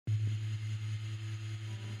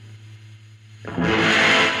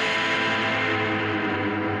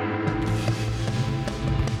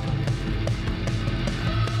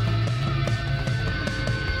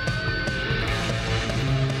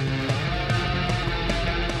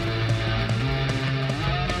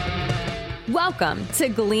Welcome to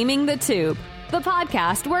Gleaming the Tube, the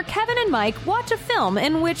podcast where Kevin and Mike watch a film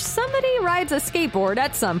in which somebody rides a skateboard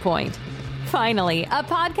at some point. Finally, a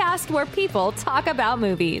podcast where people talk about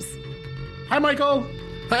movies. Hi, Michael.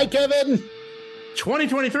 Hi, Kevin.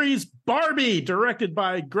 2023's Barbie, directed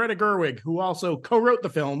by Greta Gerwig, who also co-wrote the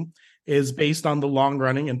film, is based on the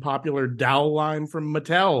long-running and popular dowel line from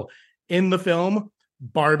Mattel. In the film,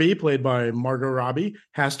 Barbie, played by Margot Robbie,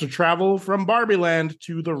 has to travel from Barbie Land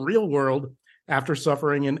to the real world after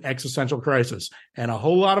suffering an existential crisis. And a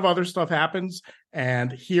whole lot of other stuff happens. And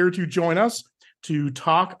here to join us to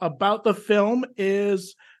talk about the film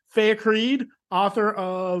is Faya Creed, author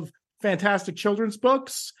of fantastic children's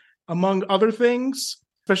books, among other things,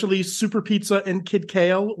 especially Super Pizza and Kid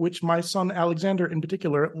Kale, which my son Alexander in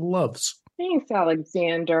particular loves. Thanks,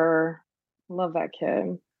 Alexander. Love that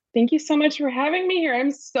kid. Thank you so much for having me here.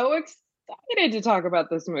 I'm so excited to talk about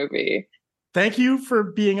this movie. Thank you for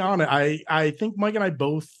being on it. I think Mike and I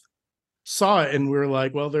both saw it and we were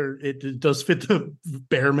like, well, it does fit the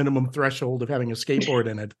bare minimum threshold of having a skateboard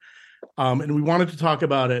in it. And we wanted to talk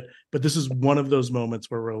about it, but this is one of those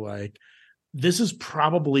moments where we're like, this is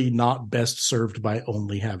probably not best served by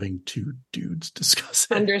only having two dudes discuss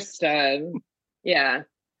it. Understood. Yeah.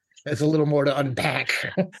 There's a little more to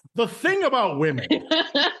unpack. The thing about women.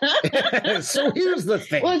 So here's the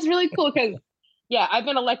thing. Well, it's really cool because, yeah, I've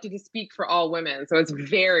been elected to speak for all women. So it's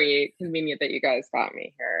very convenient that you guys got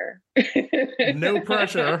me here. No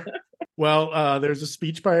pressure. Well, there's a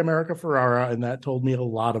speech by America Ferrara, and that told me a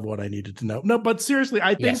lot of what I needed to know. No, but seriously,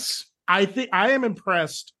 I think I am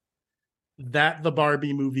impressed that the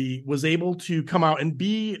Barbie movie was able to come out and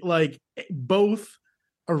be like both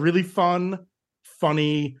a really fun,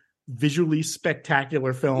 funny, visually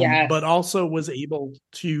spectacular film, yes, but also was able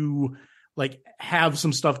to like have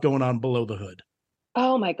some stuff going on below the hood.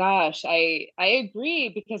 Oh my gosh, I agree,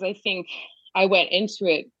 because I think I went into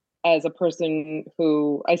it as a person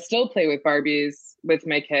who I still play with Barbies with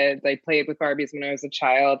my kids. I played with Barbies when I was a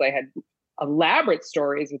child. I had elaborate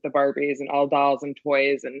stories with the Barbies and all dolls and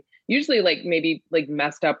toys, and usually like maybe like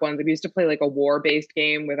messed up ones. We used to play like a war-based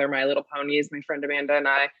game with our My Little Ponies, my friend Amanda and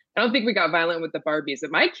I. I don't think we got violent with the Barbies,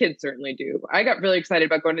 but my kids certainly do. I got really excited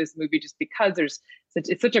about going to this movie just because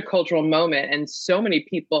it's such a cultural moment, and so many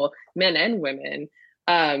people, men and women,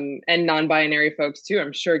 and non-binary folks too,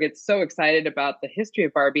 I'm sure, get so excited about the history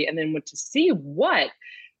of Barbie, and then to see what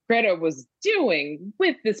Greta was doing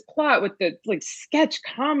with this plot, with the like sketch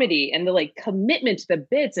comedy and the like commitment to the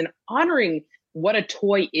bits and honoring what a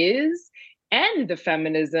toy is, and the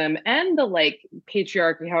feminism and the like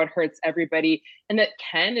patriarchy, how it hurts everybody, and that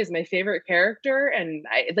Ken is my favorite character. And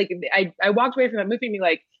I walked away from that movie and be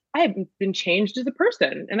like, I have been changed as a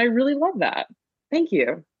person, and I really love that. Thank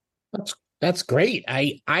you. That's great.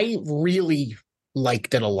 I really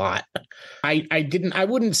liked it a lot. I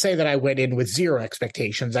wouldn't say that I went in with zero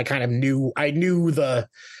expectations. I kind of knew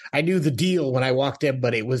the deal when I walked in,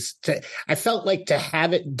 but I felt like to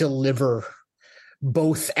have it deliver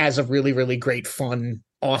both as a really, really great, fun,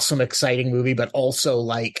 awesome, exciting movie, but also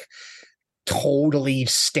like totally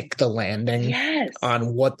stick the landing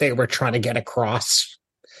on what they were trying to get across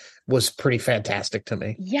was pretty fantastic to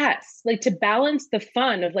me. Yes. Like to balance the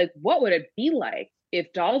fun of like, what would it be like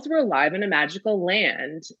if dolls were alive in a magical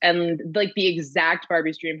land, and like the exact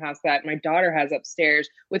Barbie's dream house that my daughter has upstairs,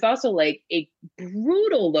 with also like a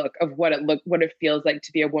brutal look of what it feels like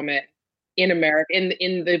to be a woman in America,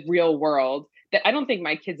 in the real world, that I don't think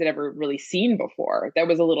my kids had ever really seen before. That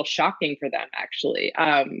was a little shocking for them, actually,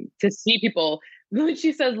 to see people. When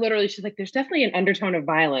she says, literally, she's like, there's definitely an undertone of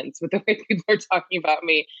violence with the way people are talking about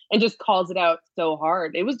me, and just calls it out so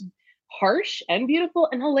hard. It was harsh and beautiful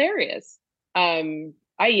and hilarious.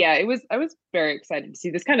 I was very excited to see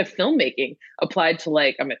this kind of filmmaking applied to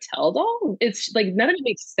like a Mattel doll. It's like none of it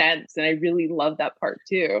makes sense, and I really love that part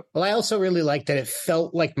too. Well, I also really liked that it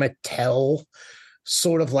felt like Mattel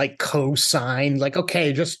sort of like co-signed, like,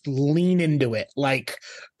 okay, just lean into it. Like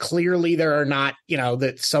clearly there are not,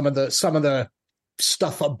 that some of the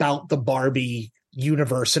stuff about the Barbie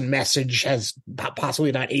universe and message has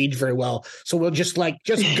possibly not aged very well. So we'll just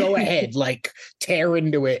go ahead, like tear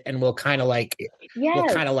into it, and we'll kind of like, we'll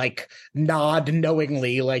kind of like nod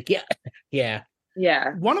knowingly, like, yeah.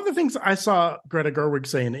 One of the things I saw Greta Gerwig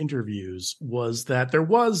say in interviews was that there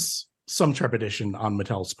was some trepidation on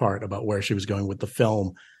Mattel's part about where she was going with the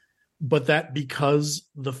film, but that because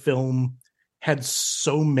the film had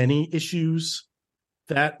so many issues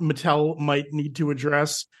that Mattel might need to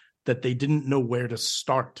address, that they didn't know where to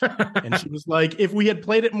start. And she was like, if we had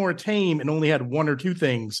played it more tame and only had one or two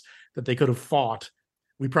things that they could have fought,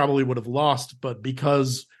 we probably would have lost. But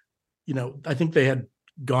because, I think they had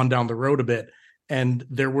gone down the road a bit. And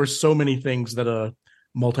there were so many things that a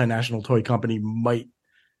multinational toy company might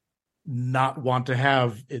not want to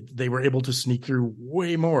have. They were able to sneak through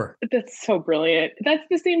way more. That's so brilliant. That's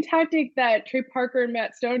the same tactic that Trey Parker and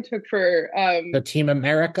Matt Stone took for the Team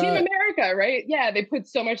America. Team America, right? Yeah, they put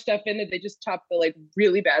so much stuff in that they just chopped the like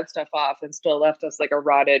really bad stuff off and still left us like a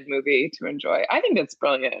rotted movie to enjoy. I think that's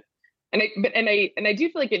brilliant. And I do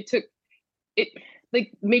feel like it took it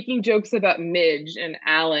like making jokes about Midge and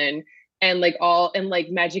Alan and like all and like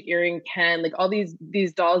Magic Earring Ken, like all these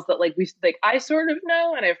dolls that like we like I sort of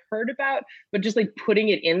know and I've heard about, but just like putting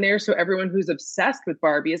it in there so everyone who's obsessed with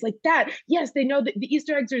Barbie is like that. Yes, they know that the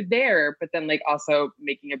Easter eggs are there, but then like also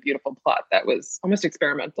making a beautiful plot that was almost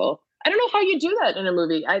experimental. I don't know how you do that in a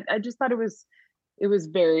movie. I just thought it was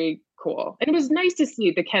very cool. And it was nice to see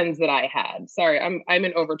the Kens that I had. Sorry, I'm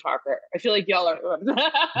an overtalker. I feel like y'all are.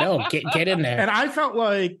 No, get in there. And I felt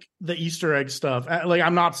like the Easter egg stuff, like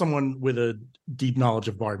I'm not someone with a deep knowledge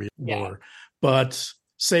of Barbie lore, but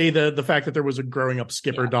say the fact that there was a growing up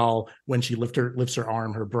Skipper doll, when she lifts her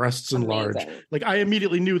arm, her breasts enlarge. Like I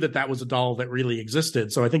immediately knew that was a doll that really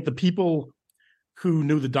existed. So I think the people who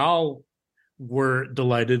knew the doll were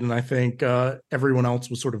delighted, and I think everyone else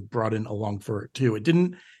was sort of brought in along for it too. It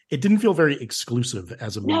didn't feel very exclusive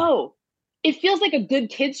as a movie. No, it feels like a good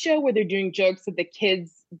kids show where they're doing jokes that the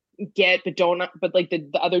kids get but like the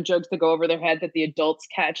other jokes that go over their head that the adults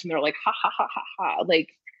catch and they're like ha ha ha ha ha. Like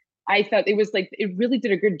I thought it was like it really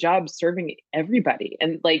did a good job serving everybody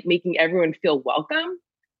and like making everyone feel welcome.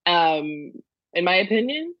 In my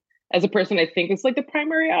opinion, as a person, I think it's like the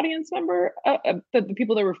primary audience member, the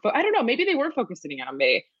people that were, I don't know, maybe they were focusing on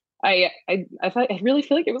me. I really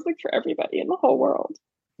feel like it was like for everybody in the whole world.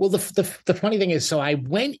 Well, the funny thing is, so I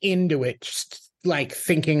went into it just like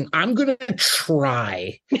thinking, I'm going to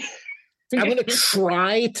try. I'm going to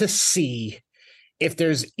try to see if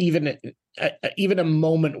there's even a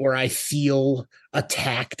moment where I feel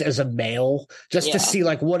attacked as a male, just to see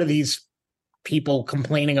like, what are these people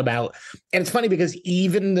complaining about? And it's funny because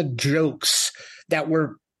even the jokes that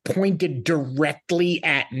were pointed directly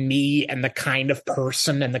at me and the kind of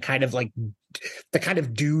person and the kind of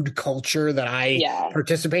dude culture that I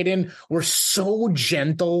participate in were so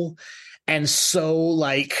gentle and so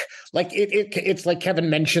like it's like Kevin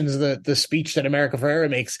mentions the speech that America Ferrera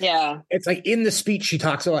makes. Yeah. It's like in the speech she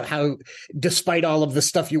talks about how despite all of the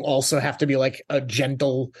stuff you also have to be like a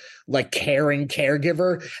gentle, like caring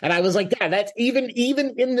caregiver. And I was like, yeah, that's even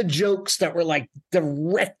in the jokes that were like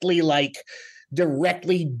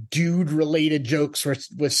directly dude related jokes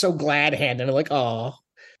was so glad handed. I'm like, oh.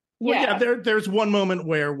 Well, there's one moment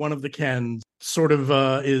where one of the Kens sort of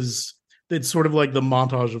it's sort of like the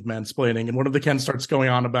montage of mansplaining, and one of the Kens starts going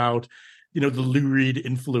on about, the Lou Reed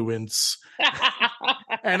influence.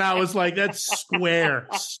 And I was like, that's square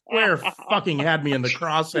fucking had me in the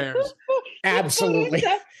crosshairs. Absolutely.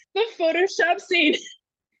 The Photoshop scene.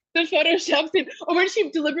 The Photoshop scene, or when she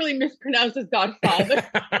deliberately mispronounces Godfather.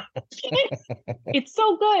 It's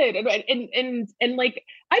so good. And like,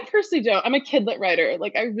 I personally don't, I'm a kidlit writer.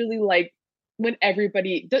 Like, I really like when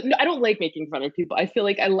everybody, I don't like making fun of people. I feel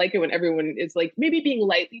like I like it when everyone is like maybe being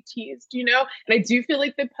lightly teased, And I do feel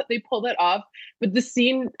like they pull that off. But the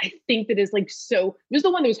scene I think that is like it was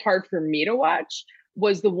the one that was hard for me to watch,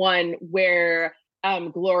 was the one where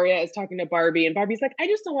Gloria is talking to Barbie and Barbie's like, I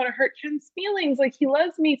just don't want to hurt Ken's feelings. Like, he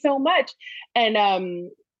loves me so much.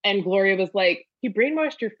 And Gloria was like, he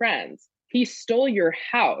brainwashed your friends. He stole your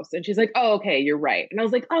house. And she's like, oh, okay, you're right. And I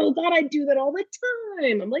was like, oh God, I do that all the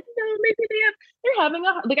time. I'm like, no, maybe they're having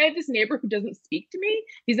I have this neighbor who doesn't speak to me.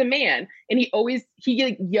 He's a man. And he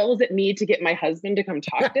like yells at me to get my husband to come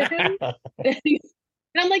talk to him.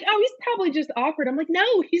 And I'm like, oh, he's probably just awkward. I'm like,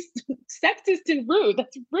 no, he's sexist and rude.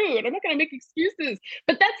 That's rude. I'm not going to make excuses.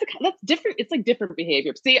 But that's different. It's like different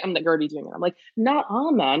behavior. See, I'm like already doing it. I'm like, not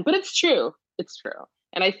all men, but it's true. It's true.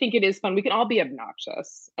 And I think it is fun. We can all be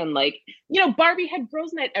obnoxious. And like, Barbie had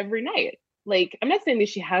girls' night every night. Like, I'm not saying that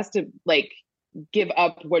she has to like give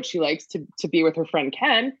up what she likes to be with her friend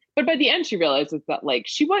Ken, but by the end she realizes that like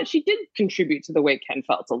she did contribute to the way Ken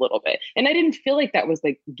felt a little bit, and I didn't feel like that was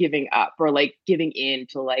like giving up or like giving in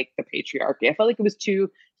to like the patriarchy. I felt like it was two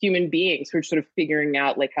human beings who were sort of figuring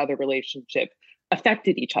out like how their relationship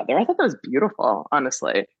affected each other. I thought that was beautiful,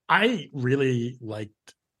 honestly. I really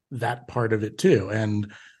liked that part of it too, and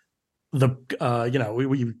the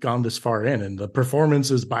we've gone this far in, and the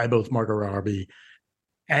performances by both Margot Robbie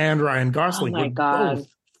and Ryan Gosling were both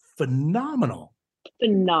phenomenal.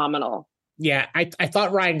 Yeah, I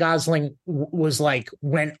thought Ryan Gosling was like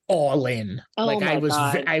went all in. Oh, like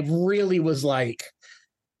I really was like,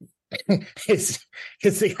 his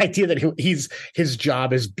the idea that his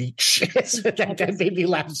job is beach. That made me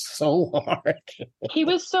laugh so hard. He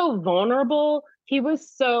was so vulnerable.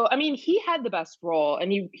 I mean, he had the best role,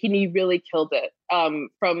 and he really killed it.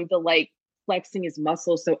 From the like flexing his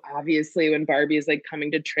muscles so obviously when Barbie is like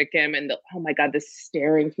coming to trick him, and oh my god, the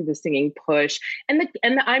staring through the singing push, and the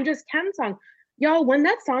I'm Just Ken song. Y'all, when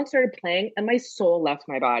that song started playing, and my soul left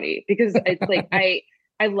my body, because it's like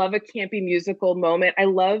I love a campy musical moment. I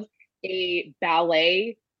love a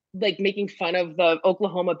ballet, like making fun of the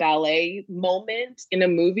Oklahoma ballet moment in a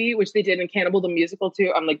movie, which they did in Cannibal the Musical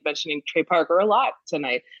too. I'm like mentioning Trey Parker a lot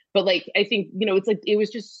tonight, but like I think, it's like it was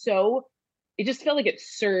just so. It just felt like it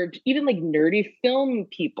served even like nerdy film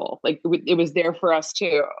people. Like it was there for us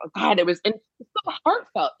too. God, it was so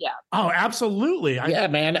heartfelt. Yeah. Oh, absolutely. Yeah,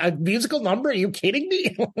 man. A musical number? Are you kidding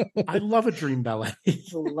me? I love a dream ballet.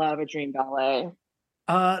 Love a dream ballet.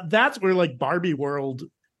 That's where like Barbie World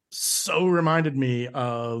so reminded me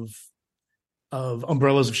of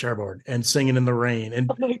Umbrellas of Cherbourg and Singing in the Rain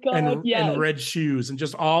and oh my God, and Red Shoes and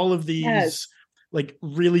just all of these like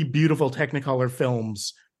really beautiful Technicolor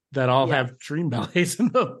films that all have dream ballets in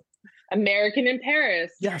them. American in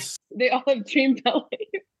Paris. Yes. They all have dream ballets.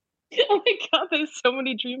 Oh my God, there's so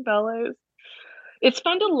many dream ballets. It's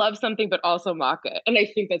fun to love something but also mock it, and I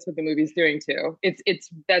think that's what the movie's doing too.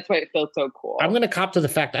 That's why it feels so cool. I'm going to cop to the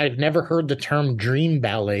fact I've never heard the term dream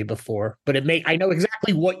ballet before, but I know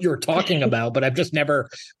exactly what you're talking about, but I've never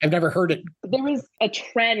heard it. There was a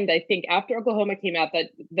trend, I think, after Oklahoma came out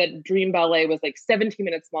that dream ballet was like 17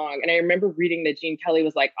 minutes long, and I remember reading that Gene Kelly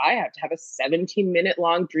was like, I have to have a 17-minute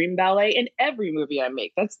long dream ballet in every movie I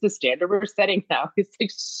make. That's the standard we're setting now. It's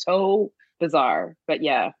like so bizarre, but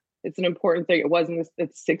yeah. It's an important thing. It was in the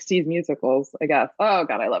 60s musicals, I guess. Oh,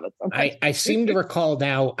 God, I love it so much. I seem to recall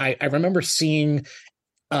now, I remember seeing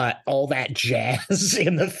all that jazz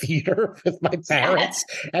in the theater with my parents.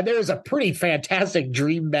 And there's a pretty fantastic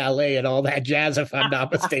dream ballet and all that jazz, if I'm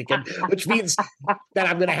not mistaken, which means that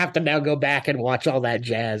I'm going to have to now go back and watch all that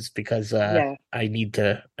jazz because I need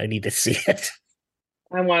to see it.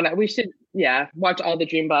 We should, watch all the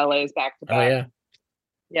dream ballets back to back. Oh, yeah.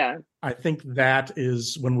 Yeah. I think that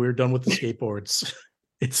is when we're done with the skateboards.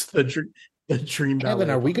 It's the dream ballet. Kevin,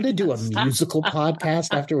 are we going to do a musical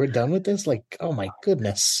podcast after we're done with this? Like, oh my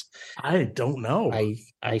goodness. I don't know.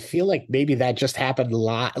 I feel like maybe that just happened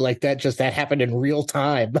that happened in real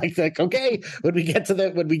time. Like, okay, when we get to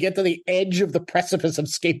the edge of the precipice of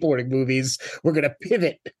skateboarding movies, we're going to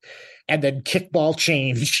pivot and then kickball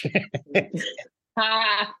change.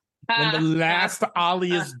 When the last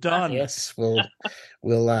ollie is done. Yes, we'll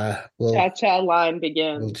cha-cha line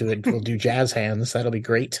begins. We'll do jazz hands. That'll be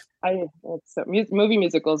great. Movie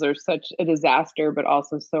musicals are such a disaster, but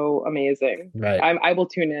also so amazing. Right. I will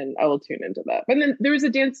tune in. I will tune into that. And then there was a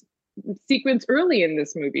dance sequence early in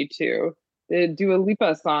this movie too. The Dua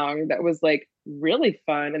Lipa song that was like really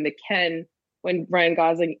fun, and when Ryan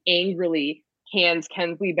Gosling angrily hands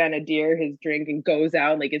Kensley Benadir his drink and goes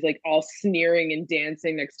out, like is like all sneering and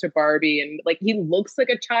dancing next to Barbie, and like he looks like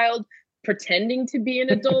a child pretending to be an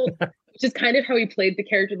adult, which is kind of how he played the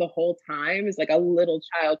character the whole time, is like a little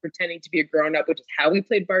child pretending to be a grown-up, which is how he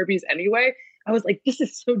played Barbies anyway. I was like, this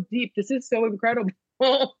is so deep, this is so incredible.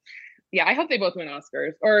 Yeah, I hope they both win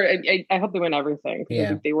Oscars, or I hope they win everything.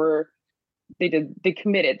 Yeah. They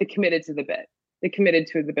committed to the bit. They committed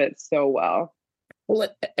to the bit so well. Well,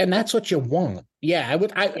 and that's what you want. Yeah,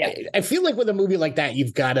 I feel like with a movie like that,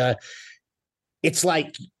 you've got to. It's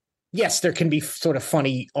like, yes, there can be sort of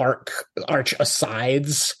funny arch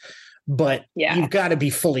asides, but you've got to be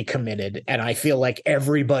fully committed. And I felt like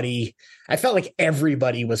everybody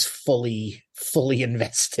was fully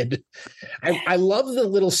invested. I love the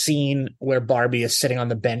little scene where Barbie is sitting on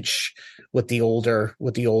the bench with the older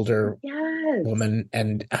woman,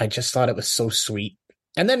 and I just thought it was so sweet.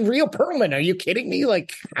 And then Rhea Perlman, are you kidding me?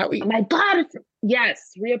 Like, how? Oh my God!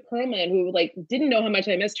 Yes, Rhea Perlman, who like didn't know how much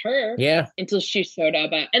I missed her. Yeah. Until she showed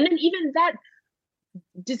up, and then even that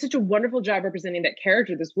did such a wonderful job representing that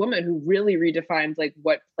character. This woman who really redefined like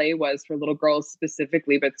what play was for little girls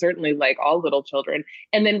specifically, but certainly like all little children.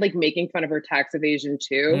 And then like making fun of her tax evasion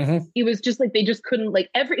too. Mm-hmm. It was just like they just couldn't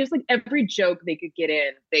every joke they could get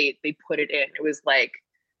in, they put it in. It was like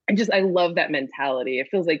I love that mentality. It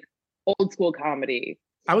feels like old school comedy.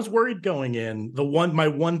 I was worried going in. My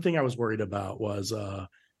one thing I was worried about was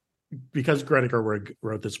because Greta Gerwig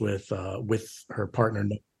wrote this with her partner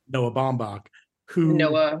Noah Baumbach, who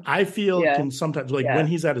I feel can sometimes when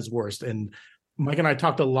he's at his worst. And Mike and I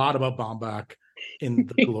talked a lot about Baumbach in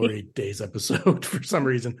the Glory Days episode for some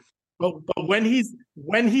reason. But when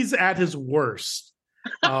he's at his worst,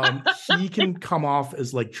 He can come off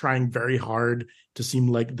as like trying very hard to seem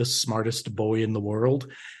like the smartest boy in the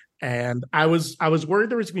world. And I was worried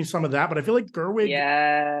there was going to be some of that, but I feel like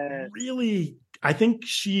Gerwig really, I think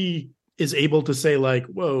she is able to say like,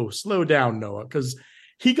 whoa, slow down, Noah, because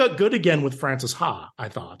he got good again with Frances Ha, I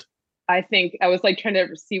thought. I think I was like trying to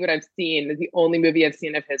see what I've seen. The only movie I've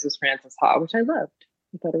seen of his was Frances Ha, which I loved.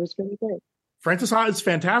 I thought it was really great. Frances Ha is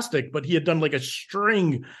fantastic, but he had done like a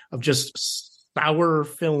string of just sour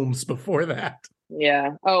films before that.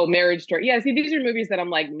 Yeah. Oh, Marriage Story. Yeah. See, these are movies that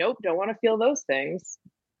I'm like, nope, don't want to feel those things.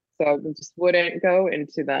 So I just wouldn't go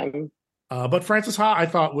into them. But Frances Ha, I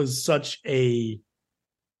thought, was such a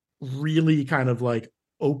really kind of like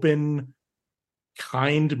open,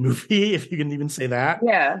 kind movie, if you can even say that.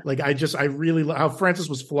 Yeah. Like I really how Frances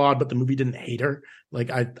was flawed, but the movie didn't hate her.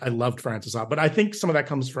 Like I loved Frances Ha, but I think some of that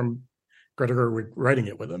comes from Greta Gerwig writing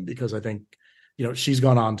it with him, because I think, you know, she's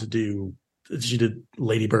gone on to she did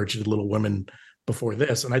Lady Bird, she did Little Women before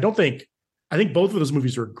this, and I think both of those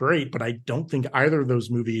movies are great, but I don't think either of those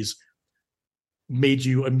movies made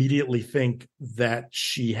you immediately think that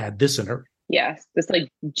she had this in her. Yes, this like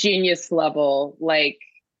genius level, like,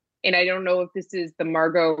 and I don't know if this is the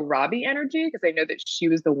Margot Robbie energy, because I know that she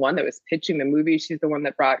was the one that was pitching the movie. She's the one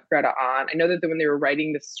that brought Greta on. I know that when they were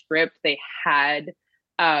writing the script, they had,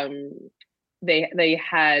 they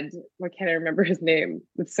had, why can't I remember his name?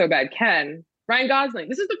 It's so bad. Ryan Gosling.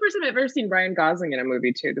 This is the first time I've ever seen Ryan Gosling in a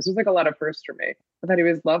movie too. This was like a lot of firsts for me. I thought he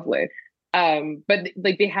was lovely. But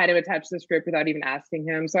like they had him attached to the script without even asking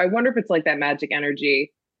him. So I wonder if it's like that magic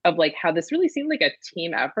energy of like how this really seemed like a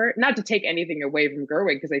team effort. Not to take anything away from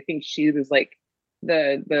Gerwig, because I think she was like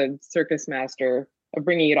the circus master of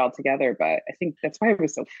bringing it all together. But I think that's why it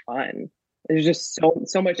was so fun. There's just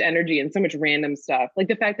so much energy and so much random stuff. Like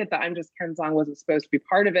the fact that the I'm Just Ken song wasn't supposed to be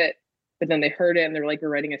part of it, but then they heard it and they're like, we're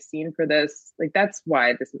writing a scene for this. Like that's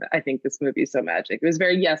why I think this movie is so magic. It was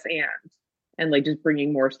very yes and like just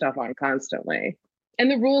bringing more stuff on constantly. And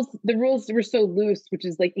the rules were so loose, which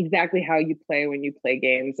is like exactly how you play when you play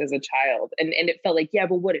games as a child. And it felt like, yeah,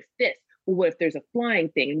 but what if this? Well, what if there's a flying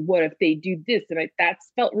thing? What if they do this? And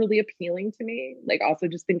that's felt really appealing to me. Like also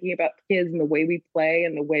just thinking about kids and the way we play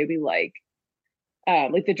and the way we like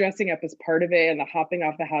the dressing up is part of it and the hopping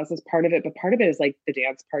off the house is part of it, but part of it is like the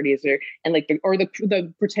dance parties and like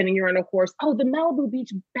the pretending you're on a horse. Oh, the Malibu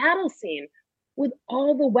Beach battle scene with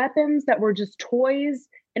all the weapons that were just toys,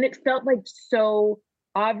 and it felt like so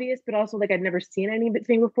obvious, but also like I'd never seen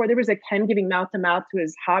anything before. There was a Ken giving mouth to mouth to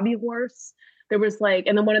his hobby horse. There was like,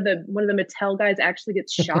 and then one of the Mattel guys actually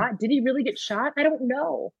gets shot. Did he really get shot? I don't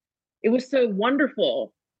know. It was so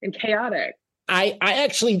wonderful and chaotic. I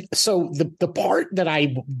actually, so the part that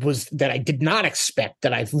I did not expect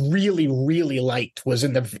that I really, really liked was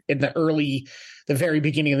in the very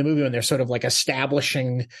beginning of the movie when they're sort of like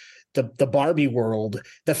establishing the Barbie world,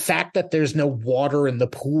 the fact that there's no water in the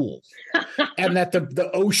pool and that the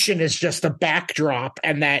ocean is just a backdrop,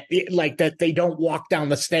 and that that they don't walk down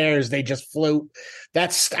the stairs, they just float.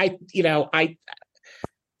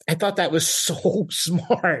 I thought that was so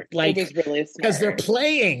smart. Like, it was really smart because they're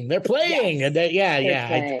playing, yes.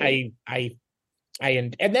 And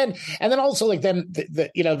Playing. And then also like then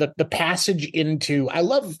the passage into I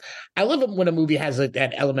love it when a movie has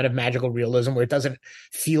that element of magical realism where it doesn't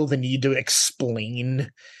feel the need to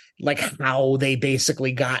explain like how they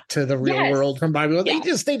basically got to the real world from Barbie.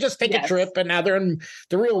 Yes. They just take a trip and now they're in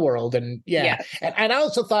the real world, and and I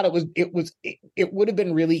also thought it would have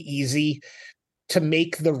been really easy to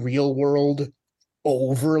make the real world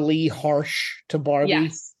overly harsh to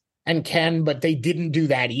Barbie and Ken, but they didn't do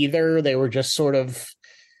that either. They were just sort of,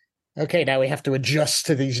 okay, now we have to adjust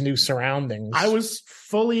to these new surroundings. I was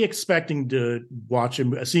fully expecting to watch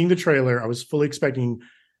him, seeing the trailer, I was fully expecting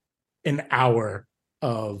an hour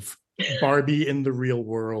of Barbie in the real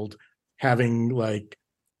world having like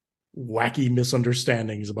wacky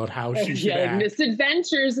misunderstandings about how she should act. Like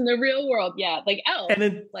misadventures in the real world. Yeah, like Elf. And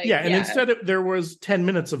then, and instead there was 10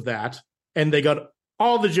 minutes of that, and they got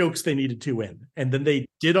all the jokes they needed to in, and then they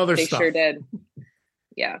did other stuff. They sure did.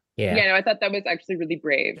 Yeah. No, I thought that was actually really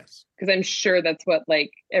brave, because I'm sure that's what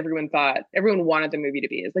like everyone thought. Everyone wanted the movie to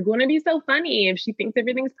be. It's like, wouldn't it be so funny if she thinks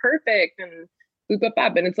everything's perfect and boop up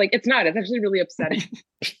up? And it's like, it's not. It's actually really upsetting.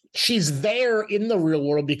 She's there in the real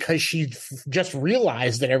world because she just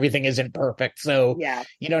realized that everything isn't perfect. So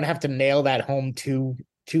you don't have to nail that home too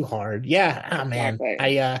hard. Yeah. Oh man.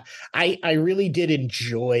 Exactly. I really did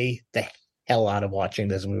enjoy the hell out of watching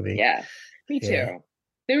this movie. Yeah. Me too. Yeah.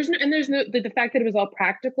 There's no the fact that it was all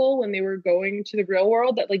practical when they were going to the real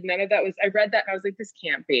world, that like none of that was, I read that and I was like, this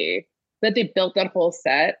can't be, that they built that whole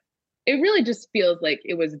set it really just feels like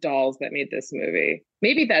it was dolls that made this movie.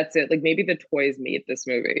 Maybe that's it. Like maybe the toys made this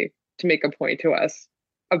movie to make a point to us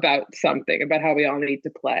about something, about how we all need to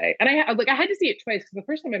play. And I had to see it twice because the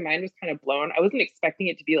first time my mind was kind of blown. I wasn't expecting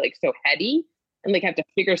it to be like so heady and like have to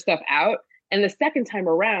figure stuff out. And the second time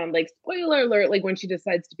around, like spoiler alert, like when she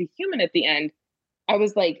decides to be human at the end, I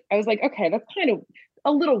was like, okay, that's kind of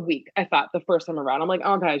a little weak, I thought, the first time around. I'm like,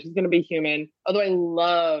 oh god, she's gonna be human. Although I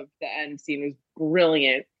love the end scene, it was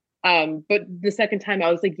brilliant. But the second time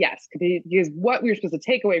I was like, yes, because what we were supposed to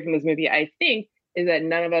take away from this movie, I think, is that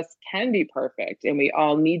none of us can be perfect, and we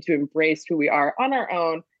all need to embrace who we are on our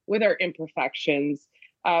own with our imperfections,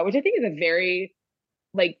 which I think is a very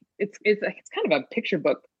like it's kind of a picture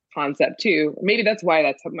book concept too. Maybe that's why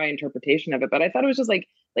that's my interpretation of it. But I thought it was just like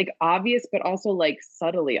obvious, but also like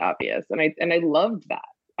subtly obvious, and I loved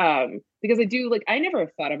that because I do like I never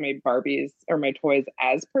thought of my Barbies or my toys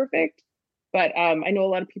as perfect, but I know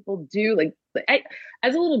a lot of people do. Like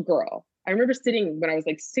as a little girl, I remember sitting when I was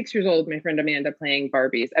like 6 years old with my friend Amanda playing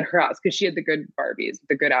Barbies at her house because she had the good Barbies,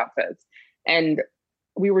 the good outfits. And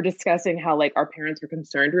we were discussing how like our parents were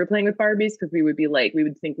concerned we were playing with Barbies because we would be like, we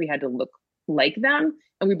would think we had to look like them.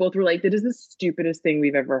 And we both were like, that is the stupidest thing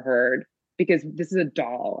we've ever heard because this is a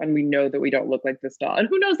doll and we know that we don't look like this doll. And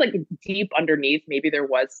who knows, like deep underneath, maybe there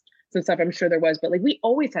was some stuff, I'm sure there was, but like we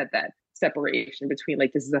always had that separation between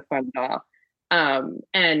like, this is a fun doll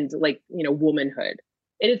and like, you know, womanhood.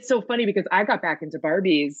 And it's so funny because I got back into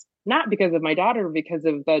Barbies, not because of my daughter, because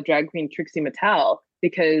of the drag queen Trixie Mattel,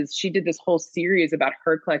 because she did this whole series about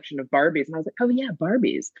her collection of Barbies. And I was like, oh yeah,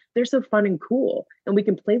 Barbies. They're so fun and cool. And we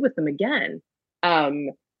can play with them again.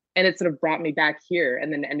 And it sort of brought me back here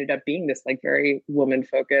and then ended up being this like very woman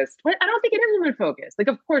focused. But I don't think it is woman focused. Like,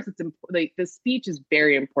 of course it's like the speech is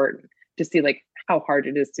very important to see like how hard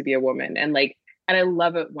it is to be a woman. And like, and I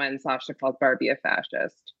love it when Sasha calls Barbie a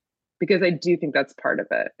fascist, because I do think that's part of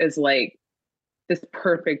it, is like this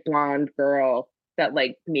perfect blonde girl that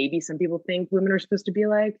like maybe some people think women are supposed to be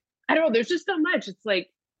like. I don't know. There's just so much. It's like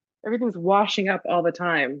everything's washing up all the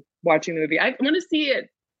time watching the movie. I want to see it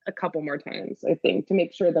a couple more times, I think, to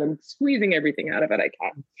make sure that I'm squeezing everything out of it I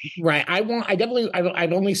can. Right.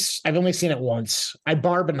 I've only seen it once. I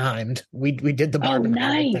Barbenheimed. We did the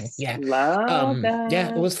Barbenheimed thing. Yeah. Love that. Yeah,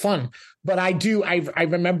 it was fun. But I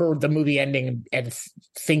remember the movie ending and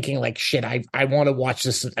thinking like, shit, I want to watch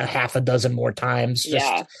this a half a dozen more times.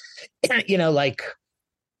 Just, you know, like,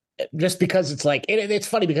 just because it's like, it's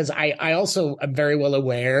funny because I also am very well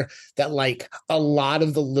aware that like a lot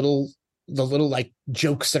of the little like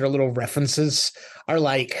jokes that are little references are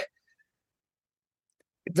like,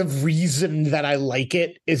 the reason that I like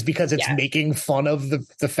it is because it's making fun of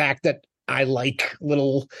the fact that I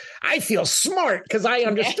feel smart because I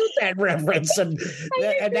understood that reference, and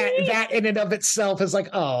that in and of itself is like,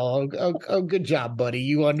 oh, good job, buddy.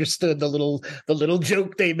 You understood the little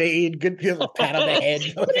joke they made. Good pat on the head.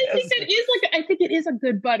 But I think it is a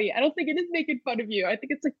good buddy. I don't think it is making fun of you. I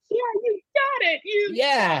think it's like, yeah, you got it.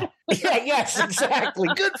 Yes, exactly.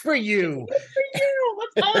 Good for you. Good for you.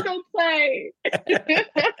 Let's all go play.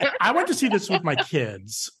 I went to see this with my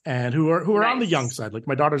kids, and who are on the young side. Like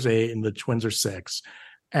my daughter's 8 and the twins are 6,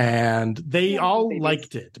 and they all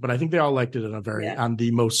liked it. But I think they all liked it on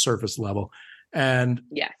the most surface level. And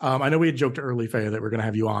I know we had joked early, Faye, that we're going to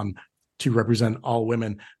have you on to represent all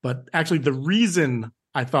women. But actually, the reason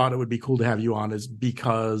I thought it would be cool to have you on is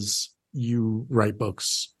because you write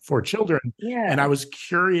books for children. Yeah. And I was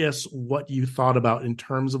curious what you thought about in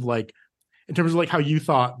terms of how you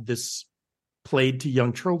thought this played to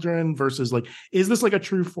young children versus like, is this like a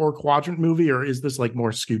true 4-quadrant movie, or is this like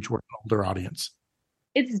more skewed toward an older audience?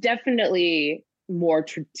 It's definitely more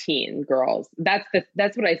to teen girls. That's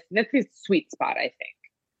the sweet spot, I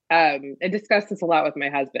think. I discussed this a lot with my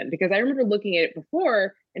husband because I remember looking at it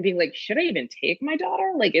before and being like, should I even take my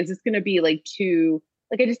daughter? Like, is this going to be like too,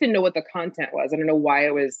 like, I just didn't know what the content was. I don't know why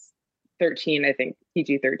it was 13, I think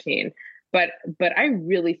PG-13, but I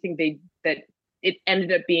really think that it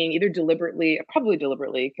ended up being either probably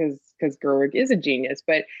deliberately, because Gerwig is a genius,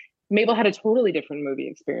 but Mabel had a totally different movie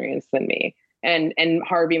experience than me. And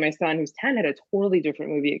Harvey, my son, who's 10, had a totally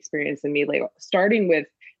different movie experience than me, like starting with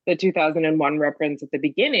the 2001 reference at the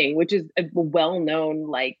beginning, which is a well-known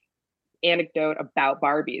like anecdote about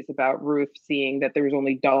Barbies, about Ruth seeing that there was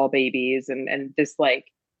only doll babies, and this like,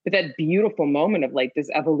 but that beautiful moment of like this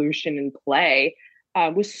evolution in play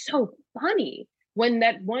was so funny. When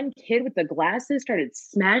that one kid with the glasses started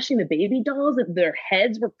smashing the baby dolls and their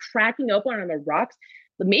heads were cracking open on the rocks,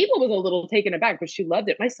 Mabel was a little taken aback, but she loved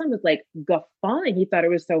it. My son was like guffawing. He thought it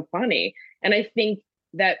was so funny. And I think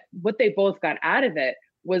that what they both got out of it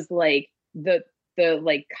was like the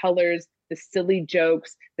like colors, the silly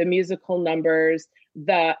jokes, the musical numbers,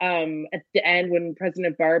 the at the end when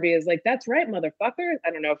President Barbie is like, "That's right, motherfucker."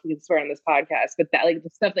 I don't know if we can swear on this podcast, but that like the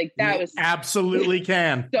stuff like that was absolutely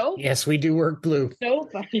can. So yes, we do work blue. So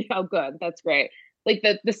funny. Oh, good. That's great. Like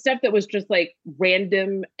the stuff that was just like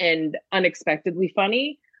random and unexpectedly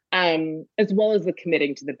funny, as well as the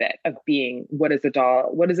committing to the bit of being what is a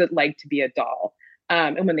doll? What is it like to be a doll?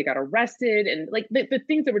 And when they got arrested and like the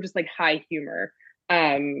things that were just like high humor,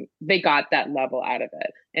 they got that level out of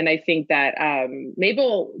it. And I think that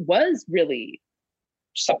Mabel was really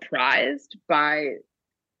surprised by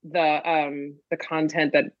the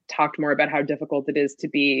content that talked more about how difficult it is to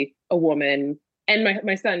be a woman. And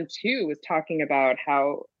my son too was talking about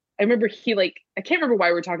how I remember I can't remember why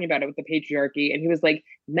we were talking about it with the patriarchy, and he was like,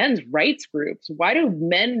 men's rights groups. Why do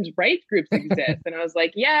men's rights groups exist? And I was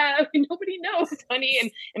like, yeah, I mean, nobody knows, honey.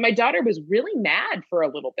 And my daughter was really mad for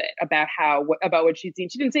a little bit about what she'd seen.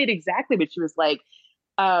 She didn't say it exactly, but she was like,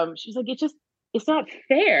 it's not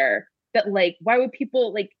fair that like, why would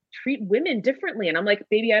people like treat women differently? And I'm like,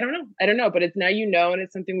 baby, I don't know, but it's now, and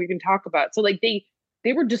it's something we can talk about. So like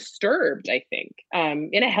they were disturbed, I think,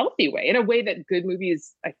 in a healthy way, in a way that good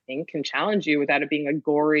movies, I think, can challenge you without it being like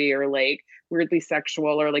gory or like weirdly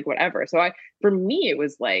sexual or like whatever. So for me, it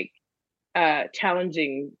was like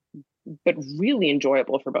challenging, but really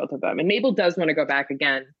enjoyable for both of them. And Mabel does want to go back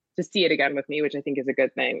again to see it again with me, which I think is a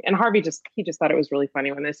good thing. And Harvey he just thought it was really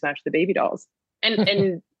funny when they smashed the baby dolls.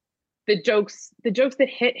 And the jokes that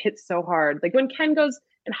hit so hard. Like when Ken goes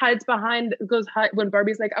when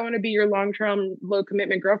Barbie's like, I want to be your long-term low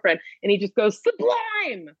commitment girlfriend. And he just goes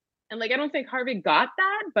sublime. And like, I don't think Harvey got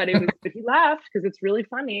that, but but he laughed because it's really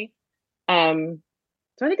funny. So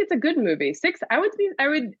I think it's a good movie.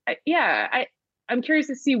 I'm curious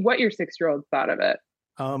to see what your 6-year-old thought of it.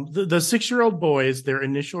 The 6-year-old boys, their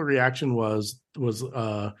initial reaction was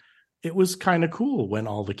it was kind of cool when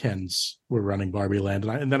all the Kens were running Barbie Land.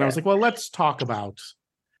 And then I was like, well, let's talk about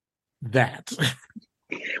that.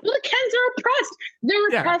 Well, the Kens are oppressed.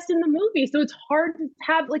 They're oppressed in the movie. So it's hard to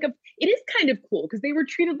have it is kind of cool because they were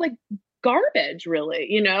treated like garbage, really.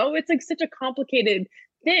 It's like such a complicated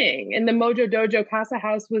thing. And the Mojo Dojo Casa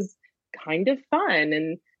House was kind of fun.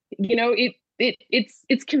 And,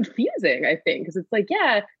 it's confusing, I think, because it's like,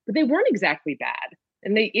 yeah, but they weren't exactly bad.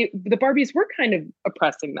 And the Barbies were kind of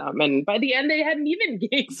oppressing them. And by the end, they hadn't even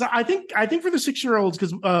gained. So I think for the 6-year-olds,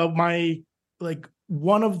 because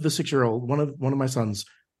one of the 6-year-old, one of my sons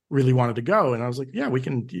really wanted to go. And I was like, yeah, we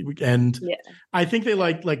can. And I think they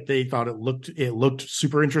they thought it looked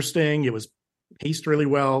super interesting. It was paced really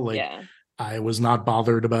well. I was not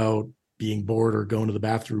bothered about being bored or going to the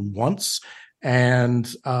bathroom once. And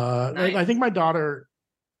nice. I think my daughter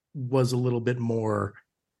was a little bit more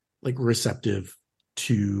receptive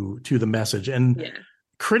to the message and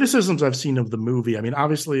criticisms I've seen of the movie. I mean,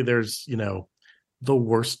 obviously there's, the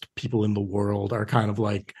worst people in the world are kind of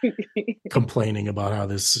complaining about how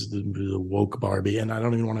this is the woke Barbie. And I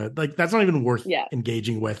don't even want to that's not even worth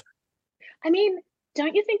engaging with. I mean,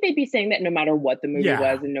 don't you think they'd be saying that no matter what the movie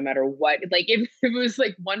was and no matter what, if it was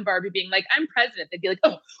one Barbie being like, I'm president, they'd be like,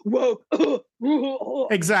 oh, whoa.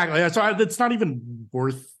 Exactly. So it's not even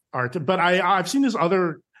worth art. But I've seen this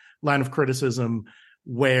other line of criticism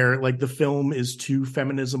where the film is too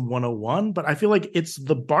feminism 101, but I feel like it's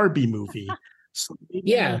the Barbie movie. So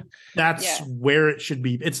that's where it should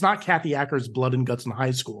be. It's not Kathy Acker's Blood and Guts in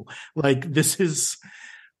High School. This is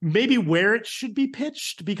maybe where it should be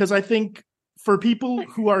pitched, because I think for people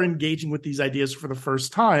who are engaging with these ideas for the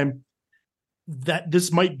first time, that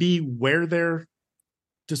this might be where they're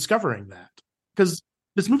discovering that, because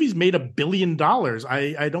this movie's made $1 billion.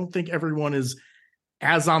 I don't think everyone is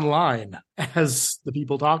as online as the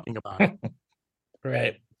people talking about it.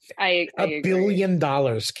 Right. I $1 billion.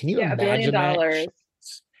 Can you imagine $1 billion?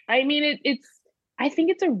 I mean, I think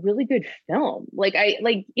it's a really good film.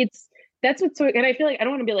 That's what's so, and I feel like I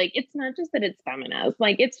don't want to be like, it's not just that it's feminist.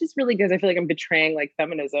 It's just really because I feel like I'm betraying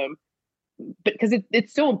feminism, but because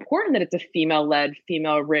it's so important that it's a female-led,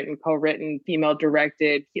 female-written, co-written,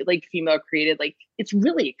 female-directed, female created. It's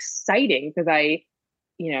really exciting because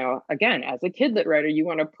again, as a kid lit writer, you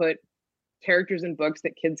want to put characters in books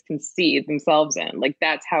that kids can see themselves in. I think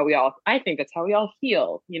that's how we all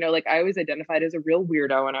feel. I always identified as a real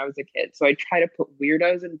weirdo when I was a kid. So I try to put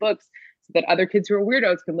weirdos in books so that other kids who are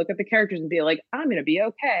weirdos can look at the characters and be like, I'm going to be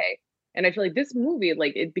okay. And I feel like this movie,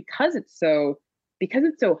 because it's so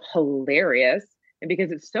hilarious and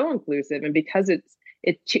because it's so inclusive and because it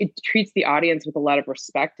treats the audience with a lot of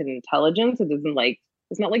respect and intelligence. It doesn't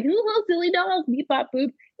it's not little silly dolls, beep bop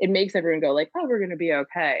boop. It makes everyone go oh, we're going to be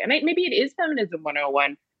okay. And maybe it is feminism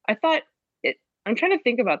 101. I thought I'm trying to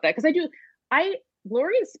think about that because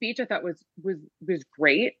Lori's speech I thought was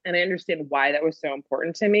great, and I understand why that was so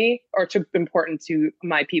important to me, or important to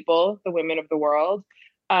my people, the women of the world.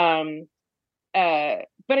 Um, but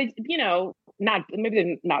I, not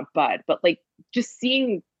maybe not, but like just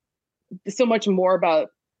seeing so much more about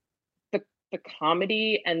the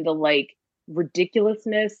comedy and the like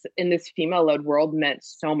ridiculousness in this female-led world meant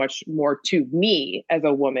so much more to me as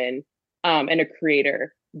a woman, and a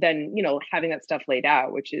creator, than having that stuff laid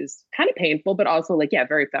out, which is kind of painful, but also like, yeah,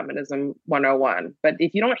 very feminism 101. But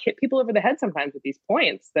if you don't hit people over the head sometimes with these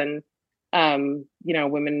points, then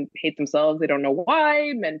women hate themselves, they don't know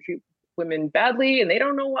why, men treat women badly and they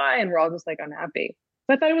don't know why, and we're all just like unhappy.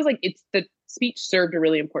 So I thought it was like, the speech served a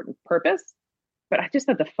really important purpose, but I just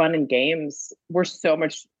thought the fun and games were so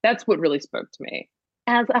much. That's what really spoke to me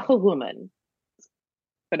as a woman.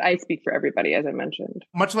 But I speak for everybody, as I mentioned.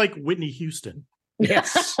 Much like Whitney Houston.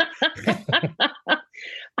 Yes.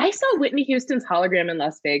 I saw Whitney Houston's hologram in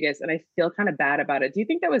Las Vegas, and I feel kind of bad about it. Do you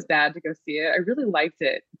think that was bad to go see it? I really liked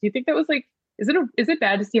it. Do you think that was like, is it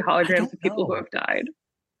bad to see holograms of people who have died?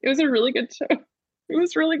 It was a really good show. It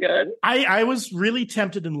was really good. I was really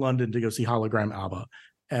tempted in London to go see hologram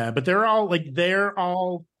ABBA, but they're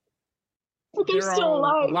all still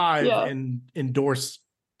alive yeah. and endorse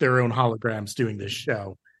their own holograms doing this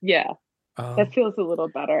show. Yeah, that feels a little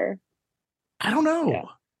better. I don't know.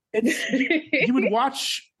 Yeah. You would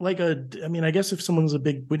watch I guess if someone's a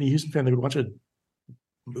big Whitney Houston fan, they would watch a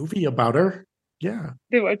movie about her. Yeah.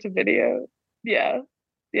 They watch a video. Yeah.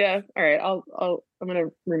 Yeah. All right. I'm going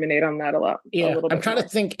to ruminate on that a lot. Yeah. I'm trying to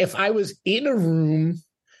think, if I was in a room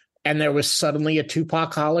and there was suddenly a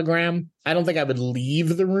Tupac hologram, I don't think I would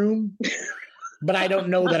leave the room. But I don't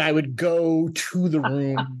know that I would go to the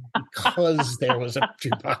room because there was a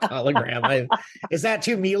Tupac hologram. Is that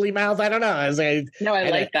too mealy mouth? I don't know. I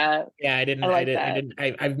like that. Yeah, I didn't.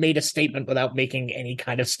 I've made a statement without making any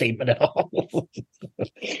kind of statement at all.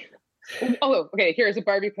 Oh, okay. Here's a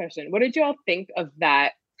Barbie question. What did you all think of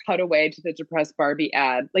that cutaway to the depressed Barbie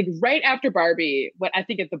ad? Like right after Barbie, what I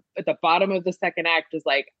think at the bottom of the second act is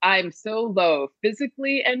like, I'm so low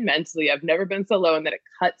physically and mentally. I've never been so low. And then it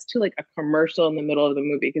cuts to like a commercial in the middle of the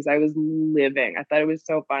movie because I was living. I thought it was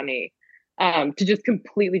so funny to just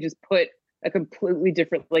completely just put a completely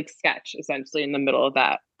different like sketch essentially in the middle of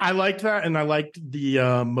that. I liked that. And I liked the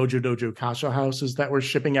Mojo Dojo Kasha houses that were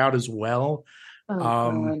shipping out as well. Oh,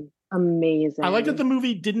 God. Amazing. I like that the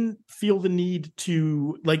movie didn't feel the need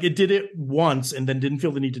to, like, it did it once and then didn't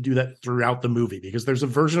feel the need to do that throughout the movie, because there's a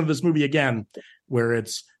version of this movie again where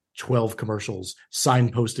it's 12 commercials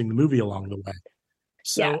signposting the movie along the way.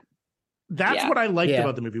 So that's what I liked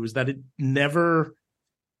about the movie, was that it never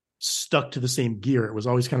stuck to the same gear. It was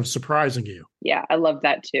always kind of surprising you. Yeah, I love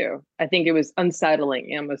that too. I think it was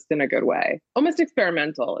unsettling, almost in a good way. Almost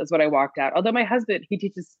experimental is what I walked out. Although my husband, he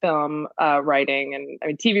teaches film writing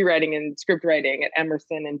and TV writing and script writing at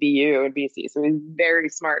Emerson and BU and BC. So he's very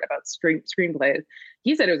smart about screenplays.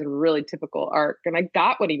 He said it was a really typical arc, and I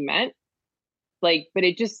got what he meant. Like, but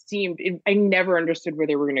it just seemed, I never understood where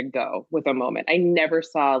they were going to go with a moment. I never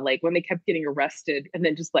saw, like, when they kept getting arrested and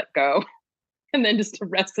then just let go. And then just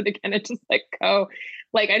arrested again and just like go.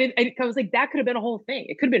 Like I was like, that could have been a whole thing.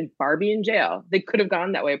 It could have been Barbie in jail. They could have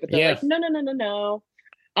gone that way, but they're like, no.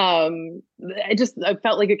 I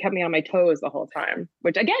felt like it kept me on my toes the whole time,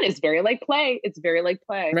 which again is very like play. It's very like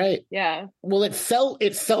play. Right. Yeah. Well, it felt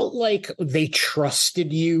like they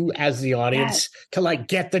trusted you as the audience to like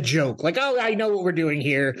get the joke. Like, oh, I know what we're doing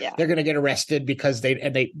here. Yeah. They're going to get arrested because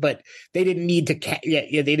but they didn't need to,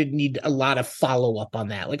 they didn't need a lot of follow up on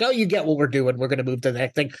that. Like, oh, you get what we're doing. We're going to move to the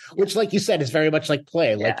next thing, which, like you said, is very much like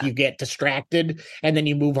play. Like you get distracted and then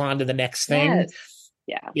you move on to the next thing. Yes.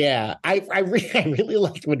 Yeah. I really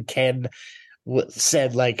liked when Ken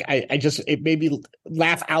said, like, it made me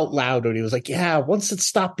laugh out loud when he was like, yeah, once it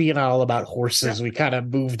stopped being all about horses, we kind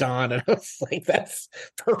of moved on. And I was like, that's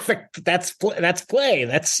perfect. That's play.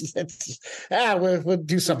 We'll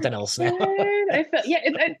do something else now. I felt,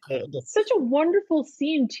 it's such a wonderful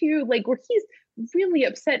scene too, like where he's really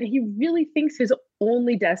upset and he really thinks his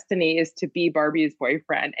only destiny is to be Barbie's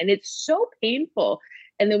boyfriend. And it's so painful.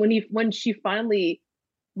 And then when she finally,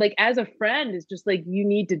 like, as a friend, is just like, you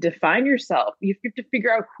need to define yourself. You have to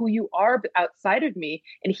figure out who you are outside of me.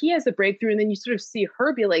 And he has a breakthrough. And then you sort of see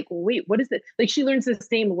her be like, wait, what is it? Like, she learns the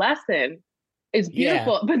same lesson. It's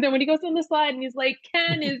beautiful. Yeah. But then when he goes on the slide and he's like,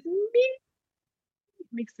 Ken is me. It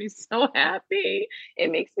makes me so happy.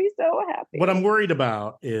 What I'm worried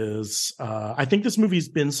about is I think this movie's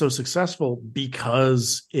been so successful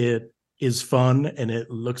because it is fun and it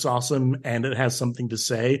looks awesome and it has something to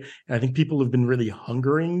say. And I think people have been really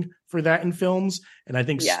hungering for that in films. And I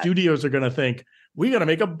think studios are going to think, we got to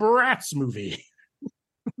make a Bratz movie.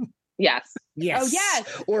 Yes. Yes. Oh,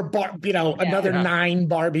 yes. Or another 9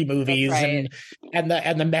 Barbie movies, right.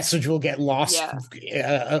 and the message will get lost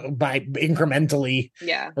by incrementally.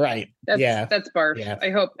 Yeah. Right. That's barf. Yeah. I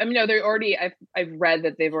hope. I mean, no, they're already. I've read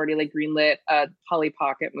that they've already like greenlit a Polly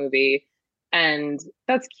Pocket movie, and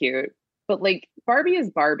that's cute. But like Barbie is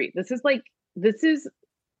Barbie. This is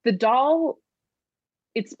the doll.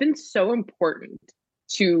 It's been so important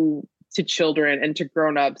to children and to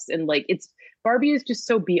grown-ups, and like Barbie is just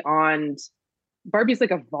so beyond. Barbie's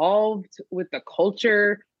like evolved with the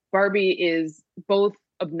culture. Barbie is both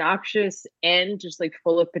obnoxious and just like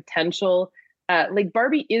full of potential. Like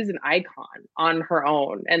Barbie is an icon on her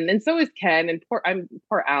own, and so is Ken, and poor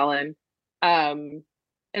Alan.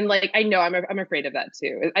 And like I know I'm afraid of that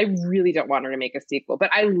too. I really don't want her to make a sequel,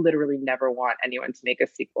 but I literally never want anyone to make a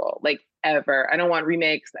sequel, like ever. I don't want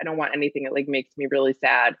remakes. I don't want anything that like makes me really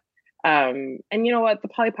sad. And you know what? The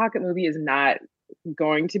Polly Pocket movie is not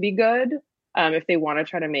going to be good. If they want to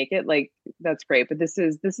try to make it, like that's great. But this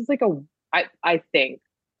is like I think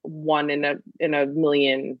one in a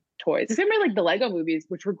million toys. It's same way like the Lego movies,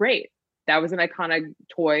 which were great. That was an iconic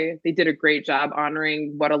toy. They did a great job